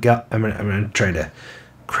 I'm trying to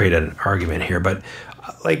create an argument here, but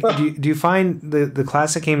like, do you find the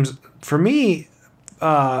classic games? For me,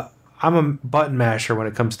 I'm a button masher when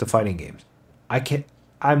it comes to fighting games.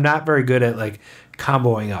 I'm not very good at like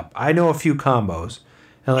comboing up. I know a few combos.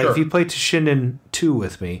 And like, if you play Toshinden 2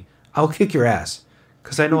 with me, I'll kick your ass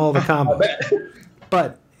because I know all the combos.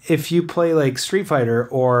 But if you play like Street Fighter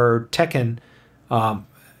or Tekken,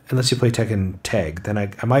 unless you play Tekken Tag, then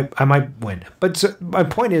I might win. But so, my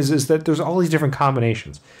point is that there's all these different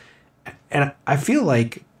combinations, and I feel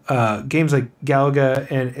like games like Galaga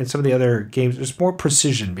and some of the other games, there's more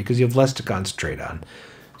precision because you have less to concentrate on.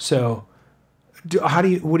 So. What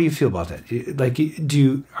do you feel about that? Like,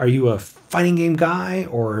 are you a fighting game guy,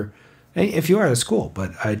 or If you are, that's cool.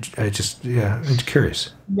 But I'm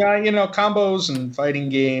curious. Yeah, combos and fighting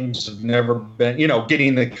games have never been,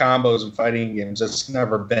 getting the combos and fighting games. That's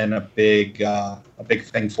never been a big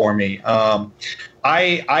thing for me.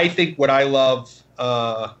 I think what I love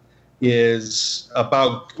is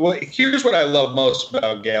about. Well, here's what I love most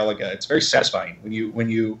about Galaga. It's very satisfying when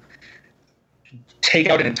you take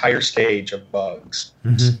out an entire stage of bugs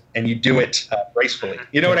and you do it gracefully.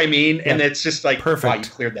 You know what I mean? Yeah. And it's just like, perfect. Wow, you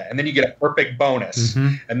cleared that. And then you get a perfect bonus.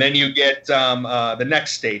 And then you get the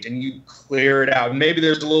next stage and you clear it out. And maybe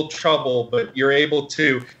there's a little trouble, but you're able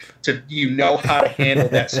to how to handle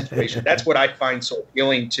that situation. That's what I find so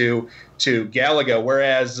appealing to Galaga.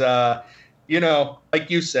 Whereas, like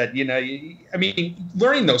you said,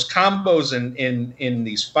 learning those combos in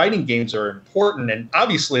these fighting games are important. And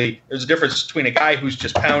obviously, there's a difference between a guy who's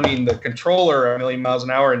just pounding the controller a million miles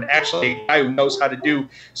an hour and actually a guy who knows how to do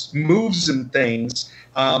moves and things.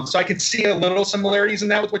 So I could see a little similarities in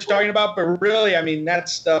that with what you're talking about. But really, that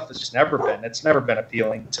stuff has just never been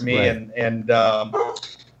appealing to me. Right.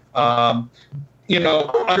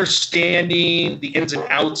 Understanding the ins and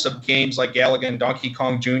outs of games like Galaga and Donkey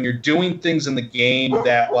Kong Jr., doing things in the game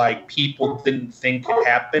that like people didn't think could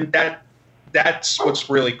happen. That's what's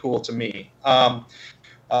really cool to me. A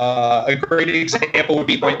great example would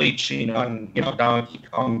be point leeching on Donkey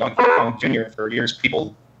Kong Jr. For years,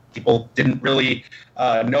 people didn't really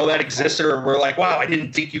know that existed, or were like, wow, I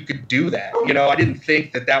didn't think you could do that. I didn't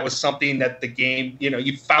think that was something that the game,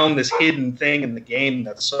 you found this hidden thing in the game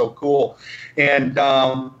that's so cool. And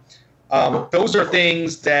those are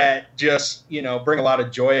things that just, bring a lot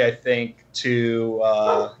of joy, I think, to,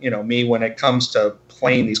 me when it comes to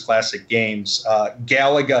playing these classic games.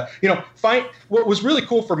 Galaga, what was really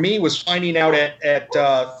cool for me was finding out at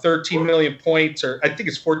 13 million points, or I think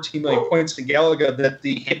it's 14 million points in Galaga, that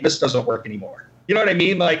the hit miss doesn't work anymore. You know what I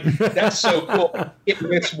mean? Like, that's so cool. Hit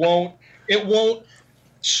miss won't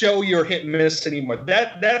show your hit miss anymore.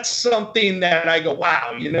 That's something that I go,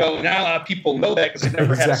 wow, not a lot of people know that because they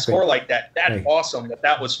never had a score like that. That's awesome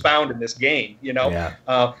that was found in this game.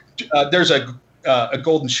 There's a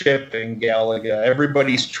golden ship in Galaga.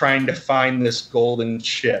 Everybody's trying to find this golden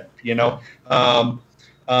ship, but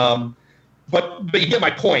you get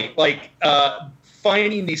my point. Like,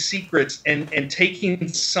 finding these secrets and taking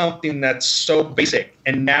something that's so basic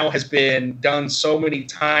and now has been done so many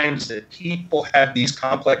times that people have these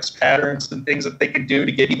complex patterns and things that they can do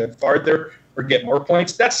to get even farther or get more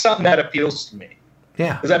points. That's something that appeals to me.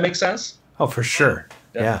 Yeah. Does that make sense? Oh, for sure.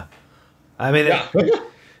 Yeah. And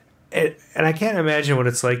I can't imagine what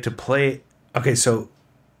it's like to play. Okay, so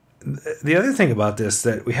the other thing about this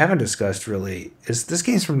that we haven't discussed really is this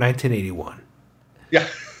game's from 1981. Yeah.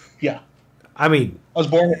 Yeah. I was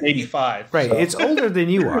born in 85. Right. So. It's older than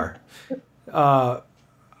you are. I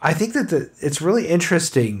think that it's really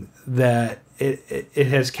interesting that it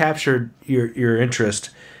has captured your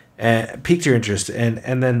interest, piqued your interest,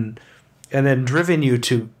 and then driven you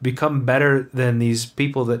to become better than these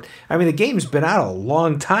people that... the game's been out a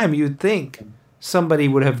long time. You'd think somebody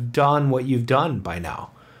would have done what you've done by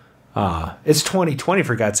now. It's 2020,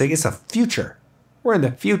 for God's sake. It's the future. We're in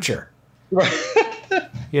the future. Right.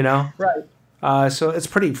 Right. So it's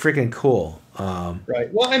pretty freaking cool.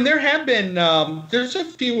 Right. Well, and there have been, there's a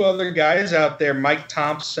few other guys out there, Mike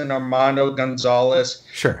Thompson, Armando Gonzalez.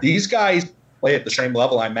 Sure. These guys play at the same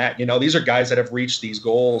level I'm at. These are guys that have reached these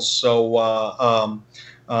goals. So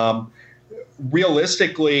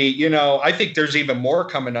realistically, I think there's even more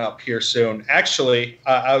coming up here soon. Actually,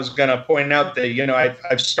 I was going to point out that,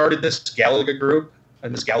 I've started this Galaga group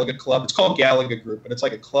and this Galaga club. It's called Galaga Group, and it's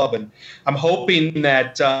like a club. And I'm hoping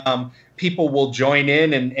that people will join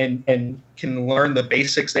in and can learn the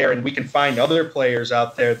basics there, and we can find other players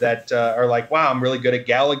out there that are like, wow, I'm really good at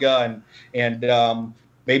Galaga, and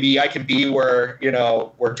maybe I can be where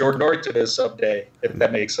Jordan Norton is someday, if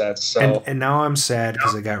that makes sense. So and now I'm sad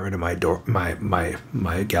because I got rid of my I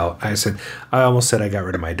almost said I got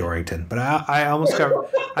rid of my Dorrington, but I almost got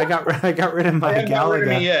rid of my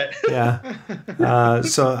Galaga. Yet. Yeah.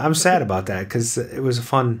 So I'm sad about that because it was a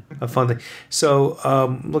fun thing.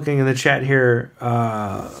 So looking in the chat here,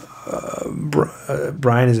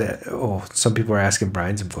 Brian is at. Oh, some people are asking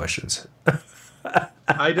Brian some questions.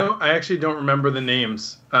 I actually don't remember the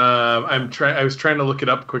names. I was trying to look it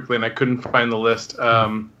up quickly and I couldn't find the list,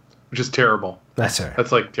 which is terrible. That's all right.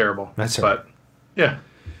 That's like terrible. That's all right. But yeah.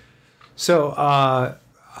 So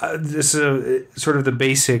this is sort of the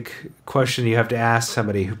basic question you have to ask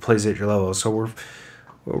somebody who plays at your level. So we'll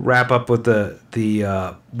wrap up with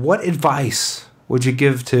the what advice would you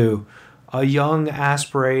give to a young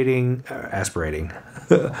aspirating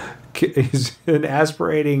He's an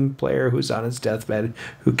aspirating player who's on his deathbed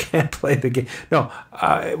who can't play the game. No,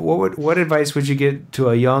 what advice would you give to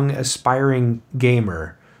a young aspiring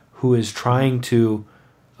gamer who is trying to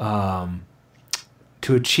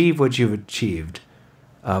achieve what you've achieved?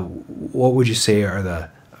 What would you say are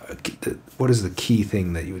what is the key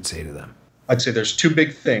thing that you would say to them? I'd say there's two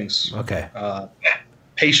big things. Okay.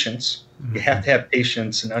 Patience. You have to have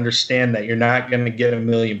patience and understand that you're not going to get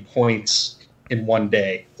 1,000,000 points in one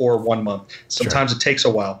day or 1 month. Sometimes it takes a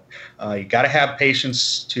while. You got to have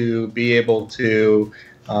patience to be able to,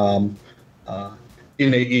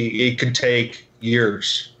 it could take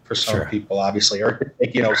years for some people, obviously, or it could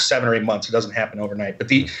take, 7 or 8 months. It doesn't happen overnight. But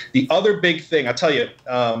the other big thing, I'll tell you,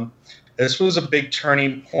 this was a big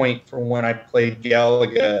turning point for when I played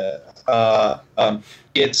Galaga.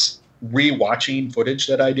 It's rewatching footage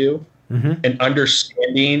that I do and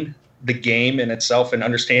understanding the game in itself and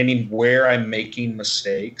understanding where I'm making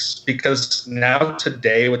mistakes. Because now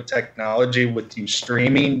today with technology, with you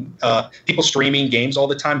streaming, people streaming games all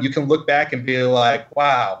the time, you can look back and be like,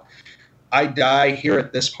 wow, I die here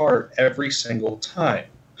at this part every single time.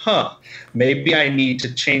 Maybe I need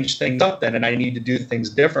to change things up then, and I need to do things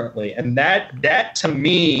differently. And that to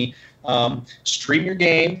me, stream your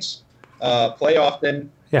games, play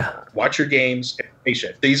often, watch your games, and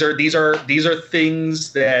patient. These are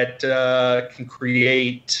things that can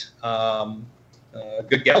create a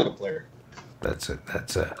good Galaga player. That's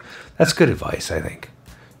good advice, I think.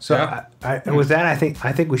 So with that, I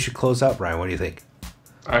think we should close out, Brian. What do you think?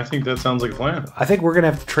 I think that sounds like a plan. I think we're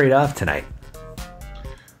gonna have to trade off tonight.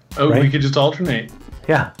 Oh, right? We could just alternate.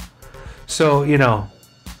 Yeah. So,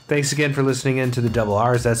 thanks again for listening in to the Double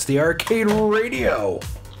R's. That's the Arcade Radio.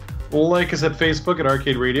 Like us at Facebook at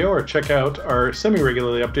Arcade Radio, or check out our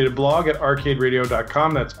semi-regularly updated blog at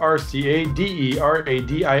arcaderadio.com. That's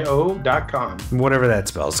RCADERADIO.com. Whatever that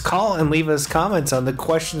spells. Call and leave us comments on the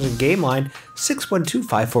questions and game line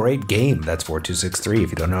 612-548-GAME. That's 4263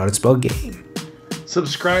 if you don't know how to spell game.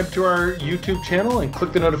 Subscribe to our YouTube channel and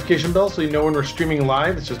click the notification bell so you know when we're streaming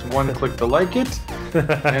live. It's just one click to like it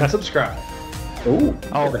and subscribe. Oh,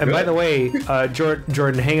 and by the way,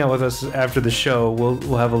 Jordan, hang out with us after the show.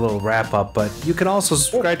 We'll have a little wrap up, but you can also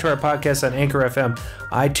subscribe to our podcast on Anchor FM,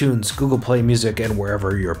 iTunes, Google Play Music, and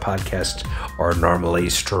wherever your podcasts are normally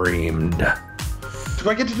streamed. Do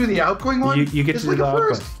I get to do the outgoing one? You get to do the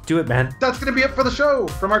outgoing. Do it, man. That's going to be it for the show.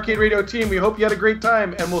 From Arcade Radio Team, we hope you had a great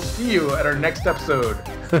time, and we'll see you at our next episode.